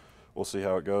we'll see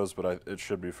how it goes, but it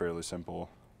should be fairly simple.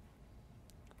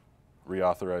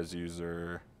 Reauthorize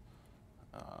user,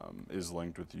 is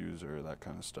linked with user, that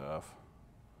kind of stuff.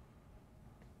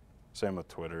 Same with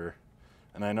Twitter.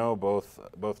 And I know both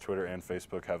Twitter and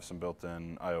Facebook have some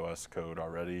built-in iOS code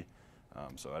already.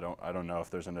 So I don't know if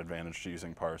there's an advantage to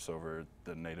using Parse over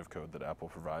the native code that Apple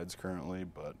provides currently,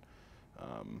 but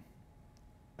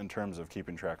in terms of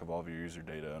keeping track of all of your user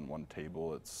data in one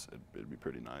table, it'd be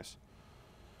pretty nice.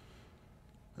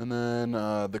 And then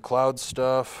the cloud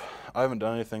stuff, I haven't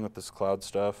done anything with this cloud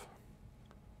stuff,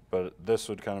 but this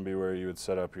would kind of be where you would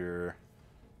set up your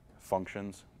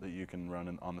functions that you can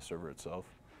run on the server itself.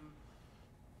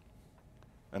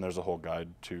 And there's a whole guide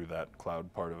to that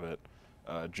cloud part of it.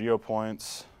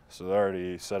 GeoPoints, so they're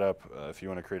already set up. If you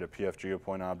want to create a PF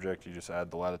GeoPoint object, you just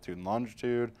add the latitude and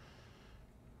longitude.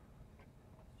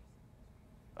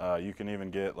 You can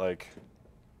even get like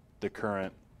the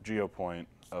current GeoPoint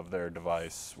of their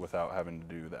device without having to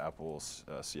do the Apple's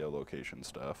geolocation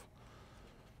stuff.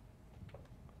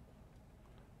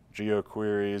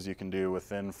 GeoQueries you can do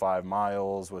within 5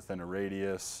 miles, within a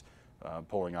radius,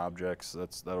 pulling objects.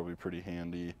 That'll be pretty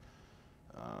handy.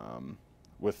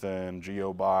 Within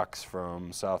GeoBox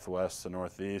from southwest to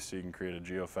northeast, so you can create a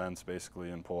geofence basically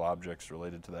and pull objects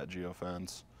related to that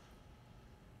geofence.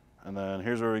 And then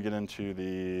here's where we get into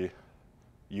the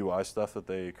UI stuff that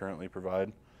they currently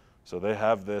provide. So they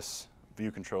have this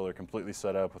view controller completely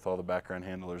set up with all the background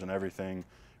handlers and everything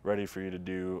ready for you to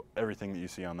do everything that you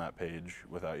see on that page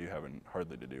without you having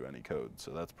hardly to do any code. So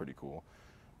that's pretty cool.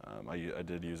 I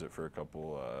did use it for a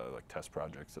couple like test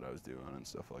projects that I was doing and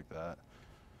stuff like that.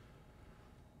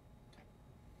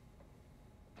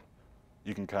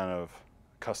 You can kind of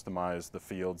customize the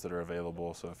fields that are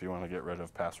available. So if you want to get rid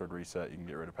of password reset, you can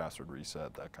get rid of password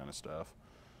reset, that kind of stuff.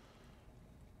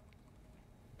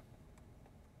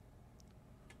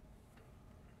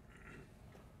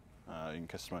 You can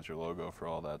customize your logo for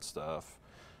all that stuff.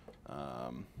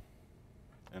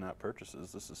 In-app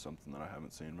purchases, this is something that I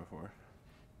haven't seen before.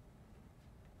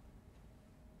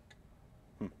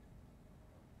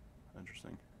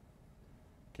 Interesting.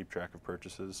 Keep track of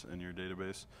purchases in your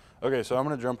database. Okay, so I'm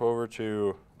going to jump over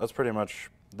to, that's pretty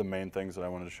much the main things that I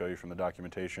wanted to show you from the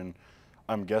documentation.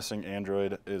 I'm guessing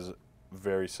Android is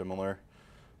very similar.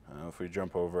 If we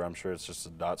jump over, I'm sure it's just a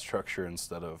dot structure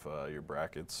instead of your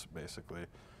brackets, basically.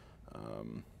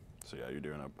 So yeah, you're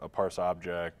doing a parse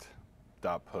object,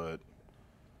 dot put,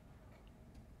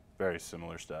 very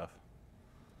similar stuff.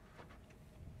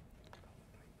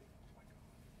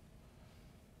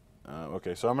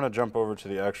 Okay, so I'm going to jump over to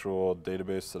the actual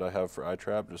database that I have for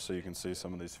iTrap just so you can see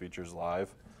some of these features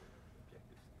live.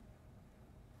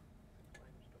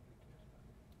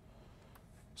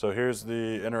 So here's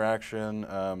the interaction.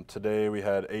 Today we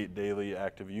had 8 daily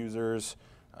active users,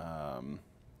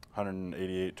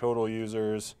 188 total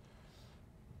users.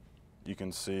 You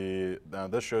can see, now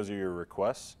this shows you your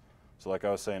requests. So like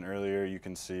I was saying earlier, you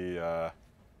can see, let's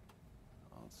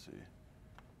see,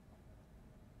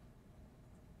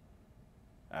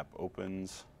 app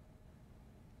opens,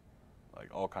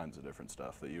 like all kinds of different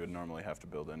stuff that you would normally have to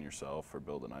build in yourself or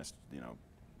build a nice,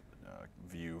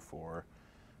 view for.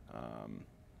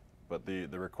 But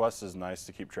the request is nice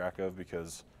to keep track of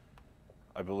because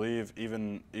I believe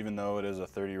even though it is a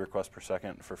 30 requests per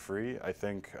second for free, I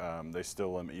think they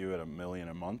still limit you at 1 million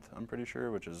a month, I'm pretty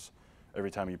sure, which is every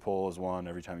time you pull is one,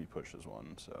 every time you push is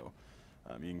one. So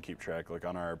you can keep track. Like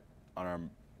on our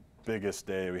biggest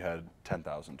day, we had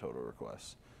 10,000 total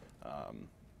requests.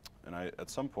 And at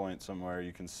some point somewhere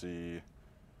you can see,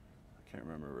 I can't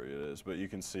remember where it is, but you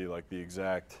can see like the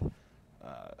exact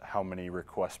how many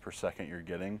requests per second you're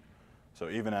getting. So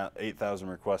even at 8,000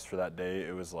 requests for that day,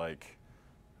 it was like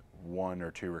 1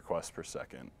 or 2 requests per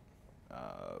second,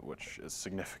 which is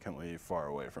significantly far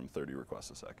away from 30 requests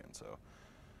a second. So,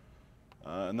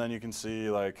 and then you can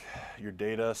see like your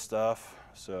data stuff.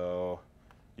 So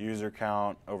user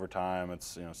count over time,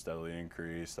 it's steadily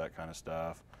increased, that kind of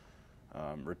stuff.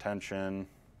 Retention.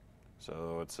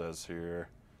 So it says here,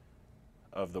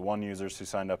 of the 1 users who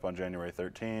signed up on January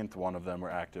 13th, 1 of them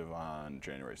were active on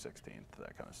January 16th,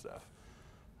 that kind of stuff.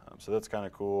 So that's kind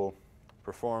of cool.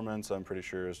 Performance, I'm pretty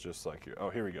sure, is just like your, oh,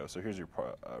 here we go. So here's your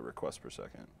requests per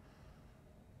second.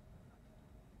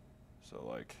 So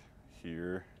like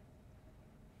here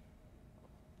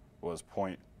was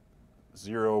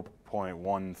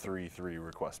 0.133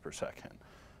 requests per second.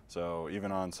 So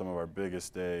even on some of our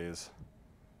biggest days,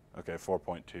 okay,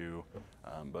 4.2,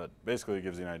 but basically it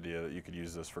gives you an idea that you could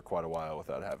use this for quite a while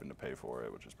without having to pay for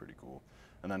it, which is pretty cool.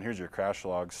 And then here's your crash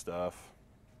log stuff.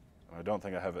 I don't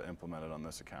think I have it implemented on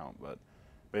this account, but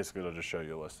basically it'll just show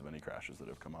you a list of any crashes that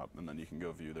have come up, and then you can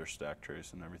go view their stack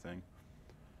trace and everything.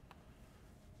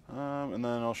 And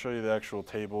then I'll show you the actual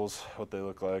tables, what they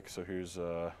look like. So here's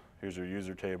your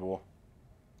user table.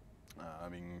 I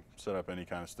mean, set up any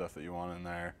kind of stuff that you want in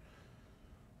there.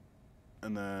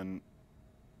 And then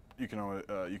you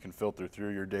can filter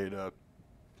through your data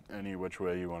any which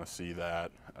way you want to see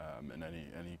that in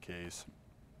any case.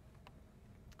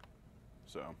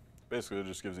 So basically it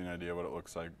just gives you an idea what it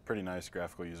looks like. Pretty nice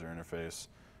graphical user interface.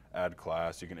 Add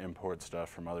class. You can import stuff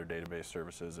from other database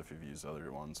services if you've used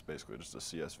other ones. Basically just a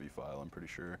CSV file, I'm pretty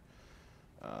sure.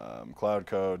 Cloud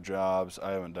code, jobs.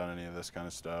 I haven't done any of this kind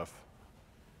of stuff.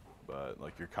 But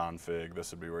like your config,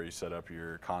 this would be where you set up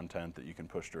your content that you can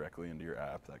push directly into your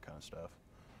app, that kind of stuff.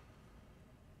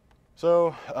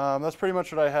 So that's pretty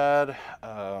much what I had.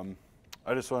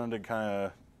 I just wanted to kind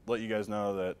of let you guys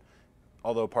know that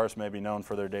although Parse may be known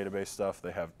for their database stuff,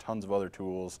 they have tons of other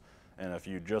tools. And if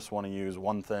you just want to use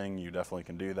one thing, you definitely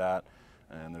can do that.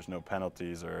 And there's no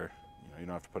penalties, or you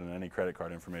don't have to put in any credit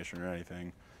card information or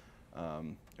anything.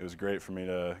 It was great for me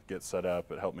to get set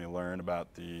up. It helped me learn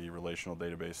about the relational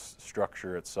database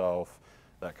structure itself,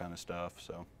 that kind of stuff.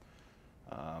 So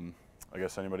I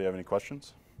guess anybody have any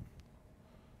questions?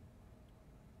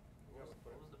 What was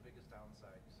the biggest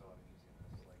downside you saw in using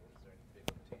this? Like, is there any big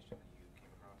limitation that you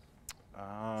came across?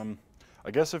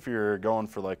 I guess if you're going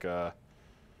for like a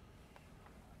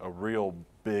real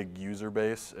big user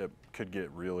base, it could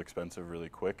get real expensive really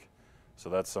quick. So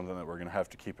that's something that we're going to have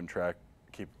to keep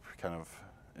kind of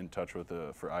in touch with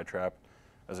for iTrap.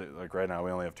 Like right now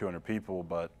we only have 200 people,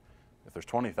 but if there's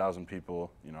 20,000 people,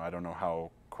 I don't know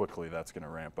how quickly that's going to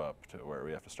ramp up to where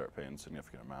we have to start paying a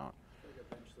significant amount. I feel like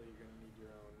eventually you're going to need your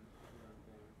own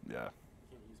thing. Yeah,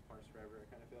 You can't use Parse forever. I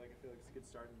kind of feel like it's a good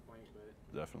starting point, but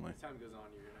definitely. as time goes on,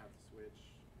 you're going to have to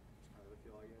switch. That's kind of the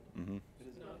feel I get. Mm-hmm. Is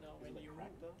it No, like, no, is when it like you-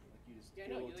 crack though? Like you just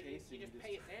Yeah, get a no, little taste you and just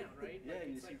pay it down, right? Yeah,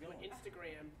 Like, you it's just like keep when going.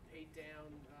 Instagram paid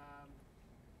down, Yeah.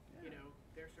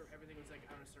 everything was like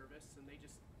on a service, and they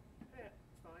just,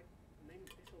 it's fine. And they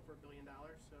sold for $1 billion,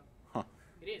 so. Huh.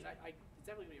 It is, it's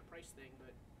definitely gonna be a price thing,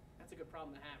 but that's a good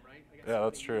problem to have, right? I got Yeah, so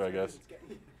that's many true, I users, guess. it's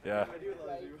getting- Yeah, I do love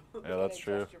Right. you. You yeah, that's gotta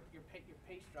true. adjust your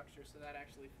pay structure so that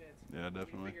actually fits. Yeah, You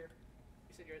definitely. figure, you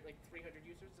said you're at like 300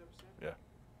 users, is that what you said?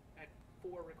 Yeah. At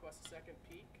 4 requests a second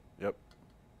peak, Yep.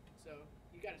 so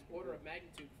you got an order of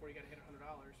magnitude before you gotta hit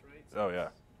 $100, right? Oh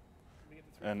yeah. We get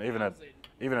to And 3,000,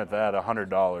 even at that, $100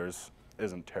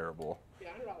 isn't terrible. Yeah,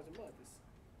 $100 a month is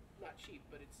not cheap,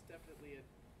 but it's definitely if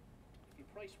you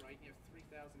price right, and you have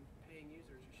 3,000 paying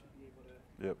users, you should be able to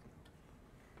Yep.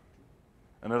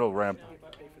 And it'll ramp. pay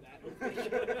for that.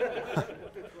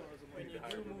 When you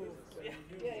do move, Yeah.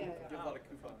 Give a lot of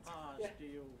coupons. Parse, Yeah.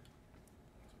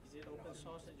 is it open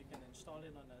source that you can install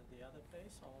it on the other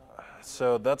place, or?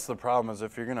 So that's the problem, is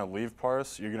if you're going to leave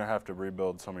Parse, you're going to have to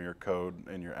rebuild some of your code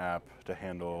in your app to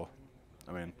handle,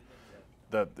 I mean,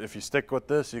 that if you stick with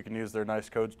this, you can use their nice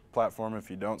code platform. If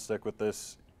you don't stick with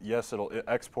this, yes, it'll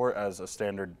export as a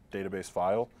standard database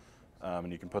file,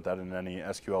 and you can put that in any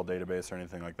SQL database or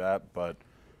anything like that, but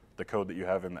the code that you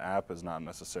have in the app is not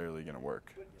necessarily going to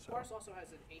work. But So. Parse also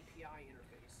has an API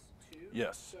interface too.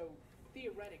 Yes. So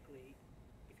theoretically,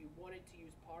 if you wanted to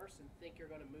use Parse and think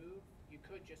you're going to move, you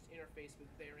could just interface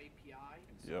with their API,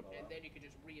 Yep. and then you could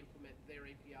just re-implement their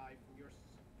API from your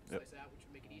Yep. slice out, which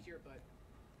would make it easier. But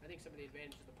I think some of the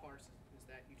advantages of Parse is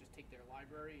that you just take their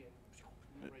library and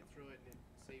move right through it, and it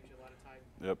saves you a lot of time.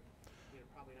 Yep. You know,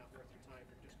 probably not worth your time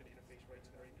if you're just going to interface right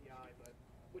to their API, but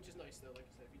which is nice though. Like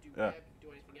I said, if you do Yeah. web, if you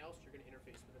do anything else, you're going to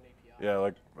interface with an API. Yeah,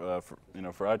 like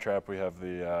for iTrap, we have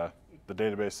the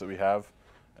database that we have,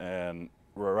 and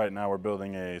right now we're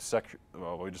building a section.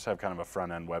 Well, we just have kind of a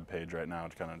front end web page right now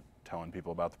to kind of telling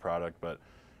people about the product, but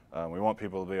we want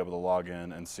people to be able to log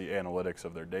in and see analytics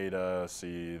of their data,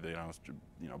 see the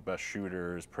best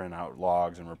shooters, print out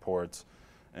logs and reports,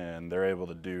 and they're able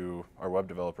to do. Our web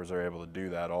developers are able to do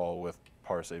that all with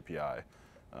Parse API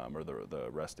or the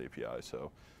REST API.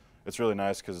 So it's really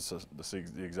nice because it's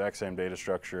the exact same data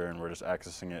structure, and we're just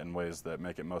accessing it in ways that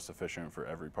make it most efficient for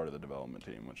every part of the development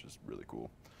team, which is really cool.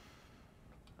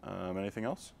 Anything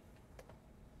else?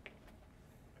 I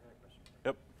got a question.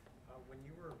 Yep. When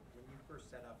you first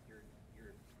set up your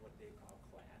what they call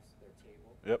class, their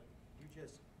table. Yep. You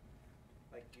just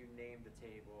you named the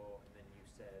table and then you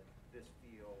said this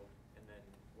field and then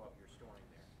what you're storing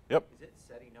there. Yep. Is it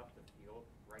setting up the field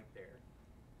right there?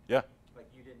 Yeah. Like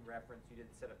you didn't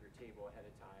set up your table ahead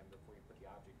of time before you put the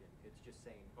object in. It's just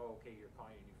saying, oh, okay, you're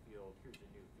calling a new field. Here's a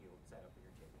new field set up in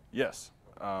your table. Yes.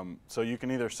 So you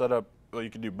can either set up. Well, you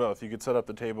could do both. You could set up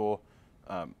the table.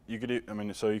 So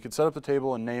you could set up the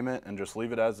table and name it and just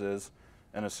leave it as is.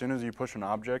 And as soon as you push an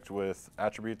object with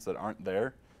attributes that aren't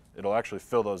there, it'll actually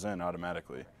fill those in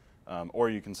automatically. Or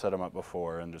you can set them up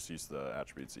before and just use the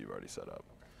attributes that you've already set up.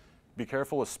 Be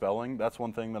careful with spelling. That's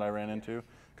one thing that I ran into.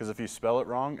 Because if you spell it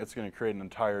wrong, it's going to create an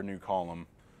entire new column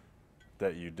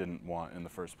that you didn't want in the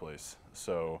first place.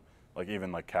 So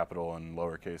even capital and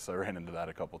lowercase, I ran into that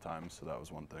a couple times. So that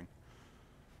was one thing.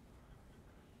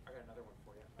 I got another one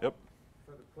for you. Yep.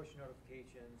 For the push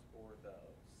notifications or the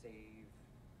save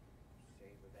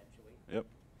eventually. Yep.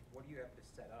 What do you have to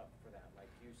set up for that? Like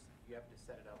you have to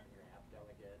set it up in your app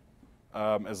delegate.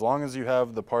 As long as you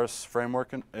have the Parse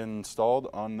framework installed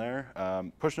on there,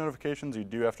 push notifications you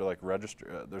do have to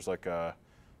register. There's a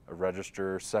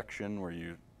register section where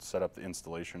you set up the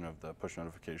installation of the push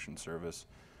notification service.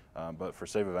 But for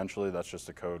save eventually, that's just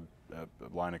a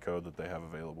line of code that they have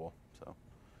available. So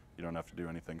you don't have to do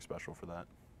anything special for that.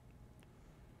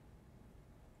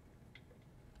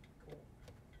 Cool.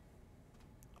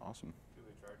 Awesome. Do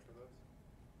they charge for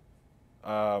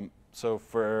those? So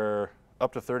for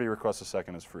up to 30 requests a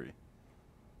second is free.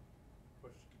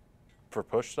 Push. For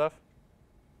push stuff?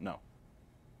 No.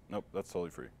 Nope, that's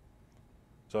totally free.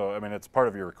 So, it's part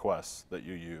of your requests that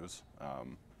you use.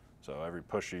 So every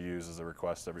push you use is a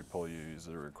request, every pull you use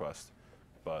is a request.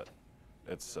 But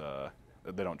it's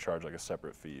they don't charge a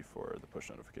separate fee for the push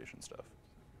notification stuff.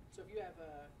 So if you have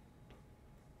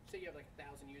say you have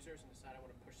 1,000 users and decide I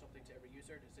want to push something to every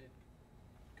user, does it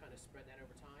kind of spread that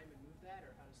over time and move that,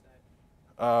 or how does that?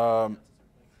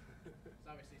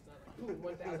 Obviously it's not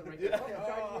 1,000 right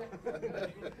there.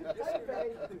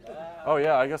 Oh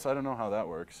yeah, I guess I don't know how that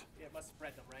works. Yeah, it must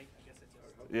spread them, right? I guess it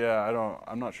just. Yeah,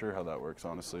 I'm not sure how that works,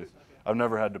 honestly. I've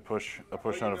never had to push a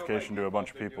push notification to a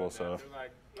bunch of people, so. They're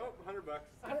like, oh, $100.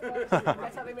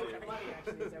 That's how they make their money,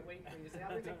 actually, is that waiting for you to say, I'm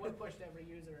going to take one push to every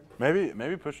user.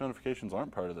 Maybe push notifications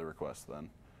aren't part of the request then,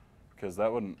 because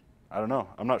that wouldn't. I don't know.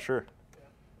 I'm not sure. Yeah,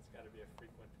 it's got to be a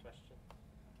frequent question.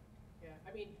 Yeah,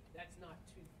 that's not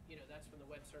too, that's from the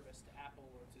web service to Apple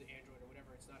or to the Android or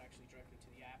whatever. It's not actually directly to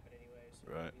the app in any way. So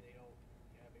Right. maybe they don't,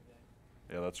 maybe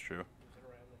that Yeah, that's true. moves it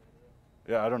around. I don't know.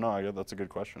 Yeah, I don't know. I guess that's a good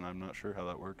question. I'm not sure how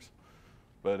that works.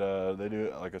 But they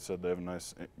do, like I said, they have a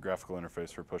nice graphical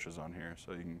interface for pushes on here,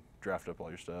 so you can draft up all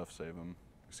your stuff, save them,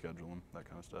 schedule them, that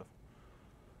kind of stuff.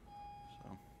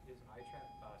 So, Is iTrap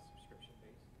subscription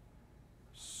based?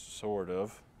 sort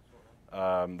of.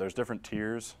 There's different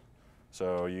tiers.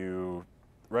 So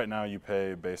right now you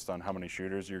pay based on how many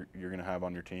shooters you're going to have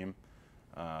on your team.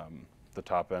 The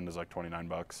top end is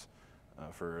 $29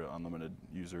 for unlimited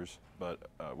users. But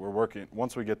we're working,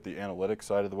 once we get the analytics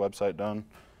side of the website done,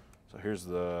 so here's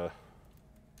the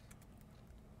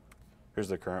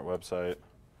current website.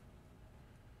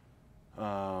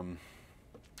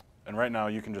 And right now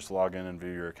you can just log in and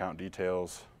view your account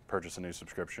details, purchase a new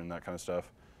subscription, that kind of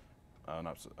stuff.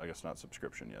 I guess not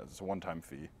subscription yet. It's a one-time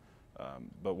fee.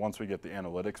 But once we get the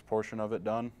analytics portion of it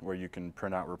done, where you can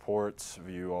print out reports,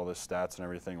 view all the stats and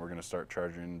everything, we're going to start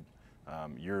charging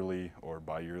yearly or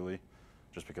bi-yearly,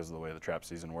 just because of the way the trap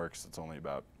season works. It's only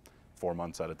about 4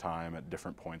 months at a time at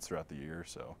different points throughout the year,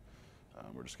 so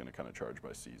we're just going to kind of charge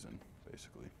by season,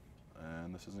 basically.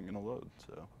 And this isn't going to load,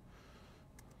 so.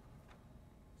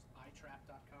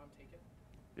 iTrap.com taken?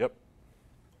 Yep.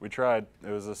 We tried. It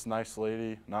was this nice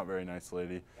lady, not very nice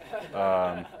lady,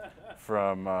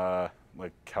 from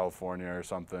like California or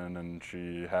something, and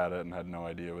she had it and had no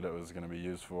idea what it was going to be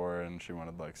used for, and she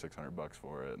wanted like $600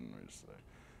 for it, and we just like,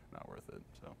 not worth it.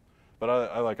 So, but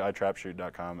I like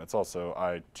iTrapShoot.com. It's also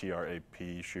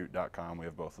iTrapShoot.com. We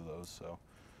have both of those. So,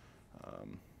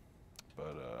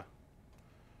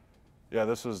 yeah,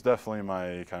 this was definitely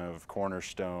my kind of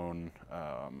cornerstone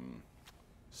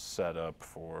setup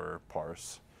for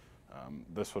Parse.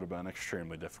 This would have been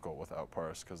extremely difficult without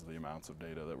Parse because of the amounts of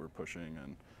data that we're pushing.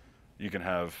 And you can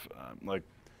have, like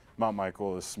Mount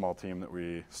Michael, this small team that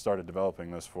we started developing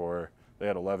this for, they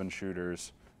had 11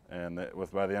 shooters, and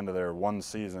by the end of their one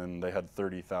season, they had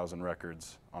 30,000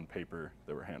 records on paper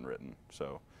that were handwritten.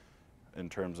 So in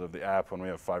terms of the app, when we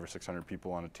have 500 or 600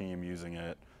 people on a team using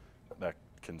it, that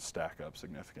can stack up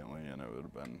significantly, and it would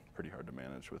have been pretty hard to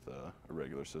manage with a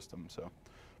regular system. So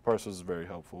Parse was very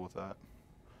helpful with that.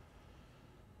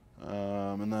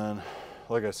 And then,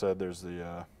 like I said, there's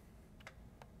the,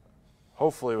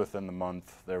 hopefully within the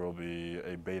month, there will be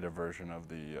a beta version of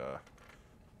the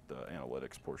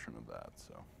analytics portion of that.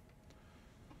 So.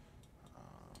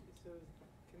 So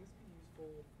can this be useful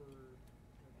for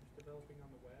just developing on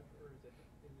the web, or is it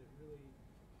really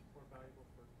more valuable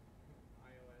for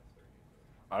iOS or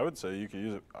Android? I would say you could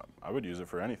use it. I would use it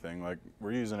for anything. Like,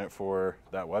 we're using it for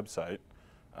that website.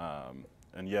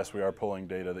 And yes, we are pulling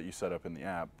data that you set up in the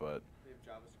app, but. They have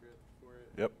JavaScript for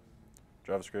it? Yep.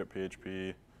 JavaScript,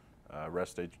 PHP,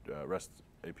 REST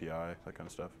API, that kind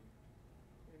of stuff.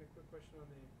 And a quick question on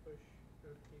the push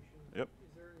notification. Yep.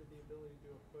 Is there the ability to do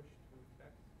a push to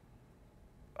text?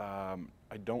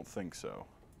 I don't think so.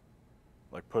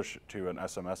 Like push to an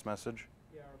SMS message?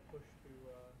 Yeah, or push to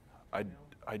email?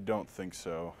 I don't think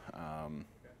so. Okay.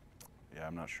 Yeah,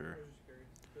 I'm not sure. I was just curious.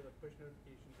 So the push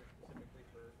notifications are specifically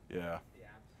for Yeah. the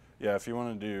apps? Yeah, if you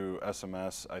want to do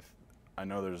SMS, I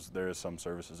know there is some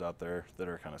services out there that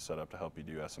are kind of set up to help you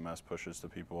do SMS pushes to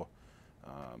people,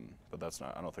 but that's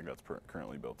not. I don't think that's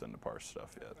currently built into Parse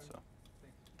stuff yet. So,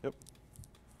 Thanks. yep.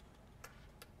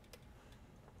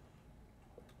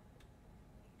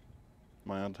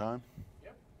 Am I on time?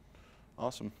 Yep.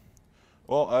 Awesome.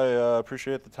 Well, I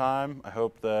appreciate the time. I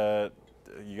hope that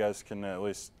you guys can at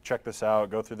least check this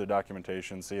out, go through the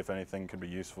documentation, see if anything could be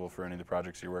useful for any of the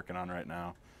projects you're working on right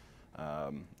now.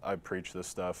 I preach this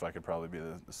stuff. I could probably be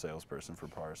the salesperson for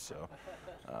Parse. So,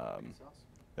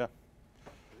 yeah.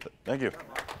 Thank you.